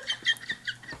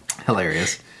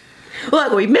 Hilarious.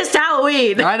 Look, we missed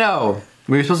Halloween! I know.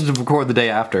 We were supposed to record the day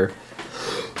after.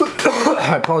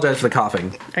 I apologize for the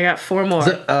coughing. I got 4 more.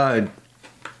 I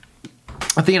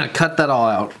think I cut that all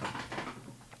out.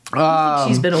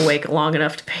 She's been awake long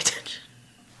enough to pay attention.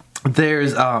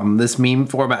 There's this meme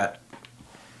format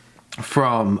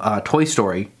from Toy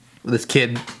Story. This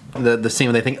kid, the scene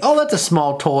where they think, "Oh, that's a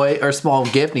small toy or a small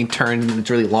gift," and he turns and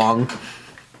it's really long.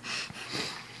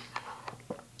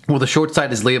 Well, the short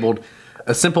side is labeled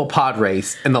 "A Simple Pod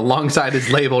Race," and the long side is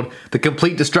labeled "The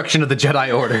Complete Destruction of the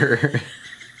Jedi Order."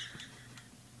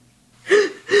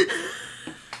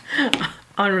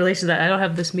 On relation to that, I don't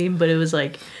have this meme, but it was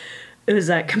that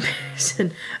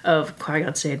comparison of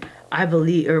Qui-Gon saying, "I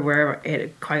believe," or wherever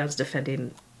Qui-Gon's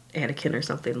defending Anakin or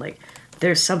something, like,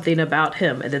 "There's something about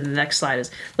him." And then the next slide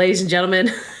is, "Ladies and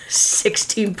gentlemen,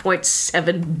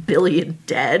 16.7 billion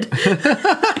dead."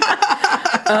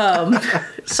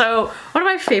 So one of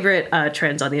my favorite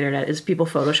trends on the internet is people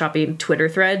photoshopping Twitter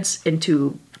threads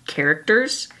into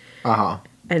characters.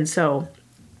 And so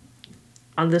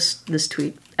on this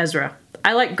tweet, Ezra,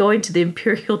 "I like going to the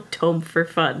Imperial Dome for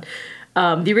fun."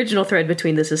 The original thread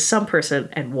between this is some person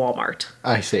and Walmart.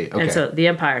 I see. Okay. And so the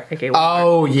Empire, aka Walmart.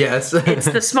 Oh, yes. It's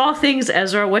the small things,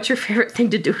 Ezra. What's your favorite thing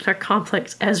to do in our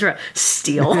complex, Ezra?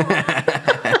 Steal.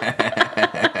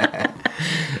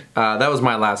 That was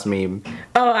my last meme.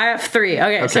 Oh, I have 3.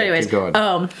 Okay, so anyways. Keep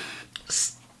going.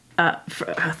 A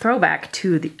throwback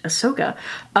to the Ahsoka.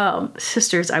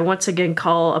 Sisters, I once again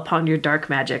call upon your dark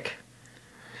magic.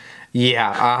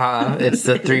 Yeah, it's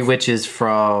the 3 witches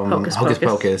from Hocus Hocus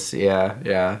Pocus. Pocus.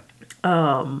 Yeah.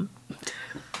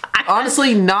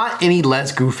 Honestly, not any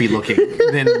less goofy looking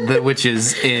than the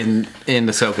witches in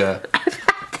Ahsoka.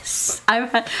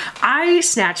 I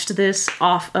snatched this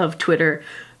off of Twitter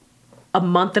a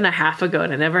month and a half ago,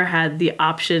 and I never had the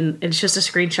option. It's just a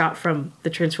screenshot from the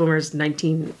Transformers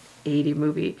 1980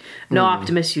 movie. "No,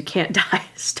 Optimus, you can't die."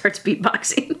 Starts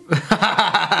beatboxing.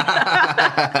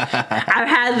 I've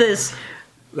had this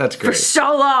That's for great.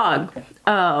 so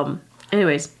long.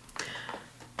 Anyways,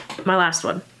 my last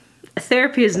one.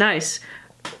 "Therapy is nice,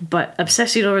 but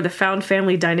obsessing over the found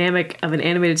family dynamic of an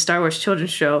animated Star Wars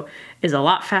children's show is a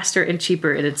lot faster and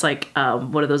cheaper." And it's like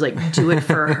one of those like do it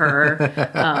for her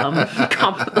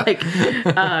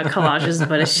collages,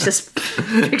 but it's just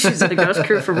pictures of the Ghost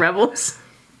Crew from Rebels.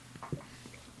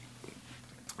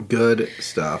 Good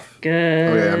stuff. Good.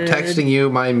 Okay, I'm texting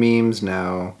you my memes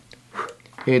now.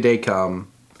 Here they come.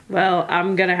 Well,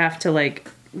 I'm gonna have to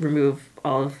remove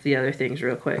all of the other things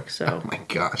real quick. So Oh my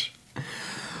gosh.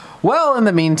 Well, in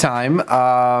the meantime,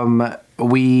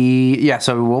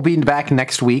 So we'll be back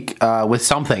next week with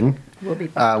something. We'll be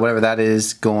back. Whatever that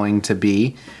is going to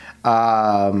be.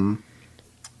 And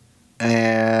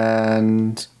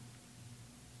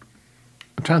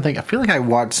I'm trying to think. I feel like I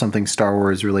watched something Star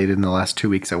Wars related in the last 2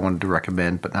 weeks I wanted to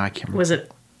recommend, but now I can't remember. Was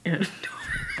it?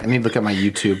 I need to look at my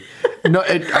YouTube. No,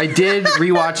 I did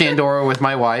rewatch Andor with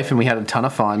my wife, and we had a ton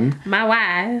of fun. My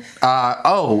wife.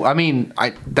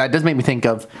 That does make me think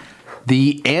of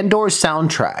the Andor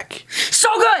soundtrack. So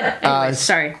good! Anyway,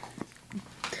 sorry.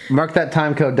 Mark that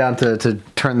time code down to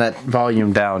turn that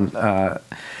volume down,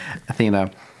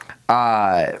 Athena.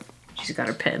 She's got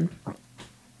her pen.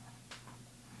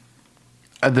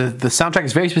 The soundtrack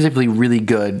is very specifically really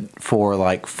good for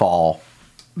like fall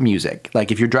music.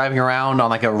 Like if you're driving around on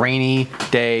like a rainy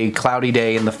day, cloudy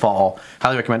day in the fall,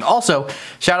 highly recommend. Also,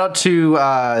 shout out to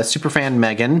superfan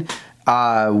Megan.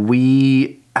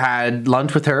 We had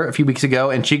lunch with her a few weeks ago,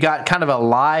 and she got kind of a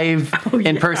live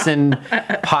in-person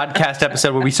podcast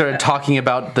episode where we started talking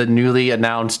about the newly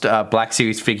announced Black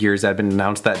Series figures that had been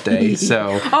announced that day.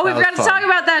 So we forgot to talk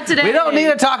about that today. We don't need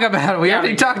to talk about it. We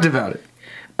already talked about it.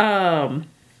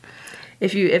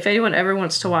 If anyone ever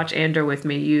wants to watch Andor with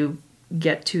me, you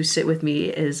get to sit with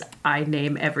me as I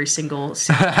name every single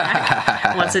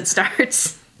soundtrack once it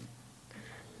starts.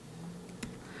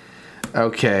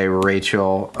 Okay,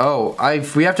 Rachel.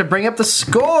 We have to bring up the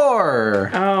score.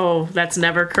 Oh, that's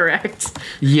never correct.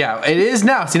 Yeah, it is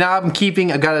now. See, now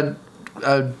I got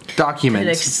a document.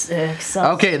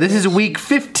 Okay, this is week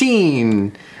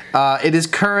 15. It is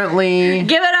currently...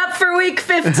 Give it up for week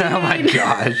 15. Oh my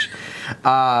gosh.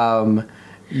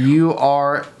 You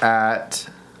are at...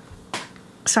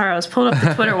 Sorry, I was pulling up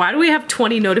the Twitter. Why do we have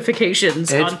 20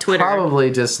 notifications on Twitter? It's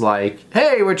probably just like,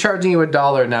 hey, we're charging you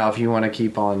 $1 now if you want to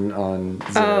keep on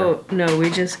zero. Oh, no, we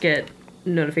just get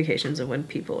notifications of when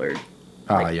people are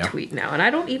tweet now, and I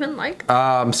don't even like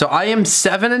them. So I am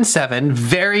 7-7,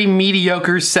 very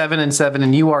mediocre 7-7,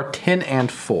 and you are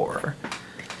 10-4.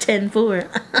 10-4.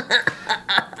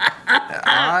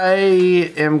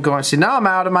 I am going. See, now I'm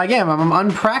out of my game. I'm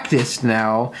unpracticed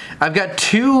now. I've got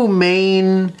two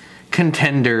main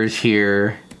contenders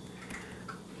here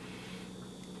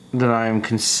that I'm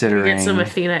considering. You get some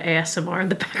Athena ASMR in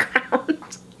the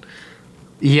background.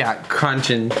 Yeah,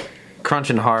 crunching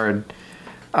hard.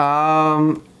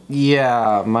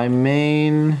 Yeah, my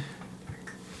main.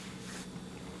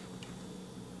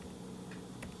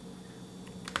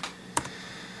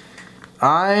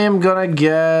 I am gonna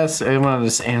guess. I'm gonna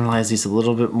just analyze these a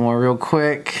little bit more real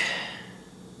quick.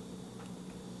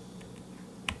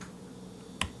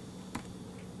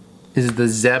 Is it the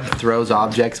Zeb throws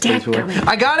objects?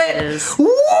 I got it! Woo!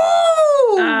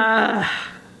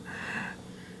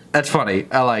 That's funny.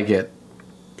 I like it.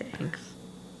 Thanks.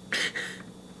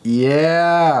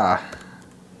 Yeah.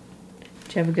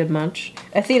 Did you have a good munch?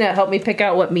 Athena, help me pick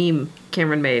out what meme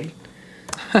Cameron made.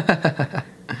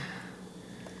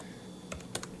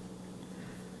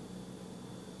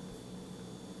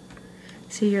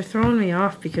 See, you're throwing me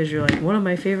off because you're like, one of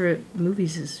my favorite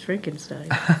movies is Frankenstein.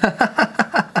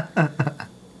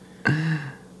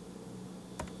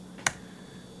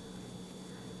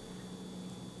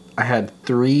 I had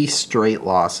 3 straight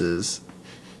losses.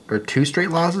 Or 2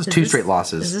 straight losses? Two straight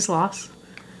losses. Is this loss?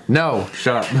 No,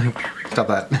 shut up. Stop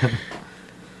that.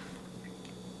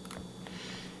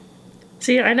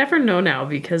 See, I never know now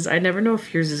because I never know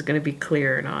if yours is going to be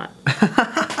clear or not.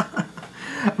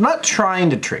 I'm not trying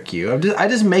to trick you. I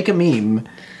just make a meme.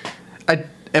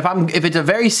 If it's a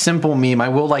very simple meme, I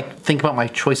will think about my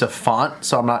choice of font,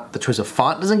 so the choice of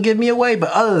font doesn't give me away,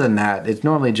 but other than that, it's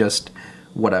normally just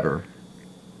whatever.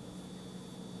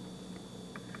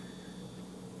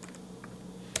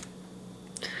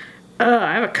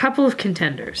 I have a couple of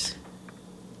contenders.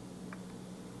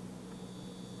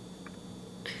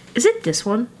 Is it this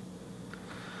one?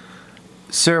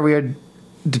 Sir, we are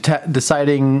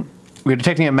detecting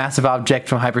a massive object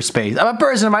from hyperspace. I'm a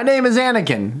person. My name is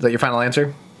Anakin. Is that your final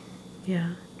answer?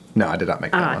 Yeah. No, I did not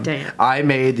make that one. Dang it. I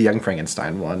made the Young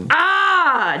Frankenstein one.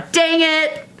 Dang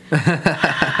it!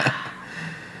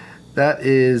 That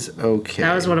is okay.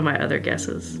 That was one of my other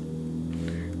guesses.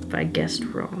 But I guessed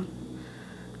wrong.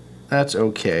 That's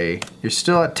okay. You're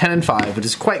still at 10-5, which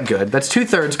is quite good. That's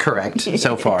 2/3 correct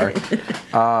so far.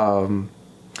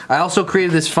 I also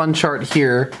created this fun chart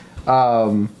here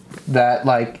so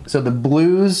the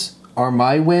blues are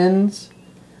my wins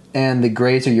and the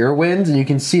grays are your wins, and you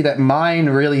can see that mine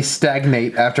really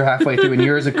stagnate after halfway through and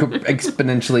yours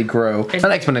exponentially grow.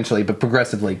 Not exponentially, but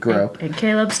progressively grow. And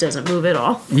Caleb's doesn't move at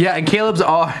all. Yeah, and Caleb's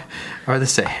are the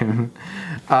same.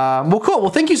 Well, cool. Well,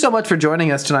 thank you so much for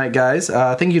joining us tonight, guys.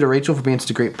 Thank you to Rachel for being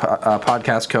such a great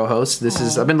podcast co-host.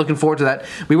 I've been looking forward to that.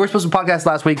 We were supposed to podcast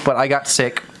last week, but I got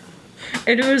sick.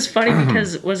 And it was funny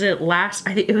because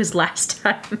I think it was last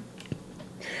time.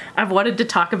 I've wanted to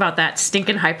talk about that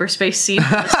stinking hyperspace scene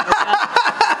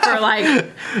for like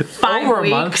 5 Over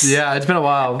weeks. a month. Yeah, it's been a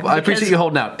while. I appreciate you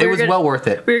holding out. It was well worth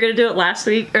it. We were going to do it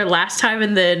last time,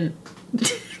 and then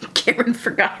Cameron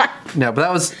forgot. No,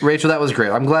 but Rachel, that was great.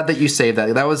 I'm glad that you saved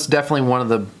that. That was definitely one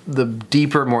of the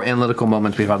deeper, more analytical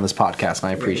moments we've had on this podcast,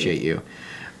 and I appreciate you.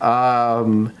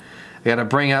 I got to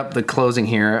bring up the closing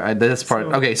here. This part.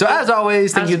 Okay, so as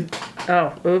always, thank you.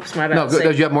 Oh, oops, my bad. No,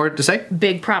 do you have more to say?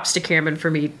 Big props to Cameron for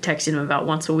me texting him about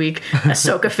once a week.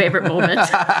 Ahsoka favorite moment.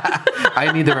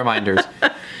 I need the reminders.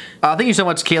 Thank you so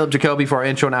much, Caleb Jacoby, for our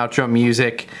intro and outro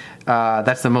music.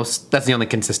 That's the only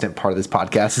consistent part of this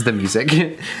podcast is the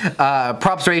music.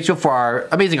 Props to Rachel for our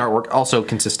amazing artwork, also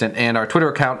consistent, and our Twitter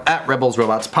account at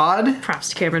RebelsRobotsPod. Props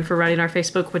to Cameron for running our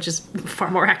Facebook, which is far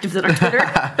more active than our Twitter.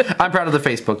 I'm proud of the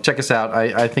Facebook. Check us out.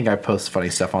 I think I post funny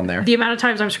stuff on there. The amount of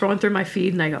times I'm scrolling through my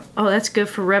feed and I go, oh, that's good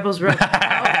for Rebels Robots.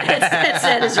 It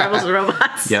said it's Rebels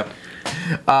Robots. Yep.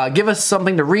 Give us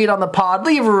something to read on the pod.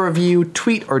 Leave a review,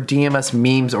 tweet or DM us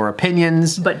memes or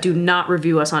opinions. But do not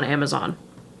review us on Amazon.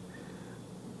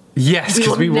 Yes,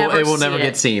 because it will never it.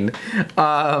 get seen.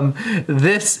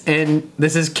 This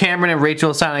is Cameron and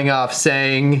Rachel signing off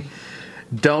saying,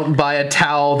 don't buy a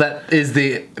towel that is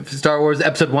the Star Wars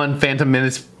Episode 1 Phantom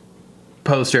Menace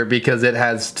poster because it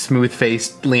has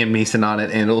smooth-faced Liam Neeson on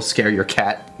it and it'll scare your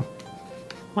cat.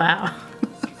 Wow.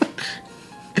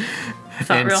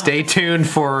 And stay tuned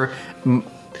for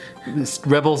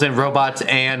Rebels and Robots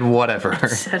and whatever. Et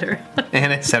cetera.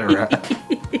 And et cetera.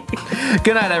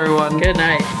 Good night, everyone. Good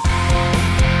night.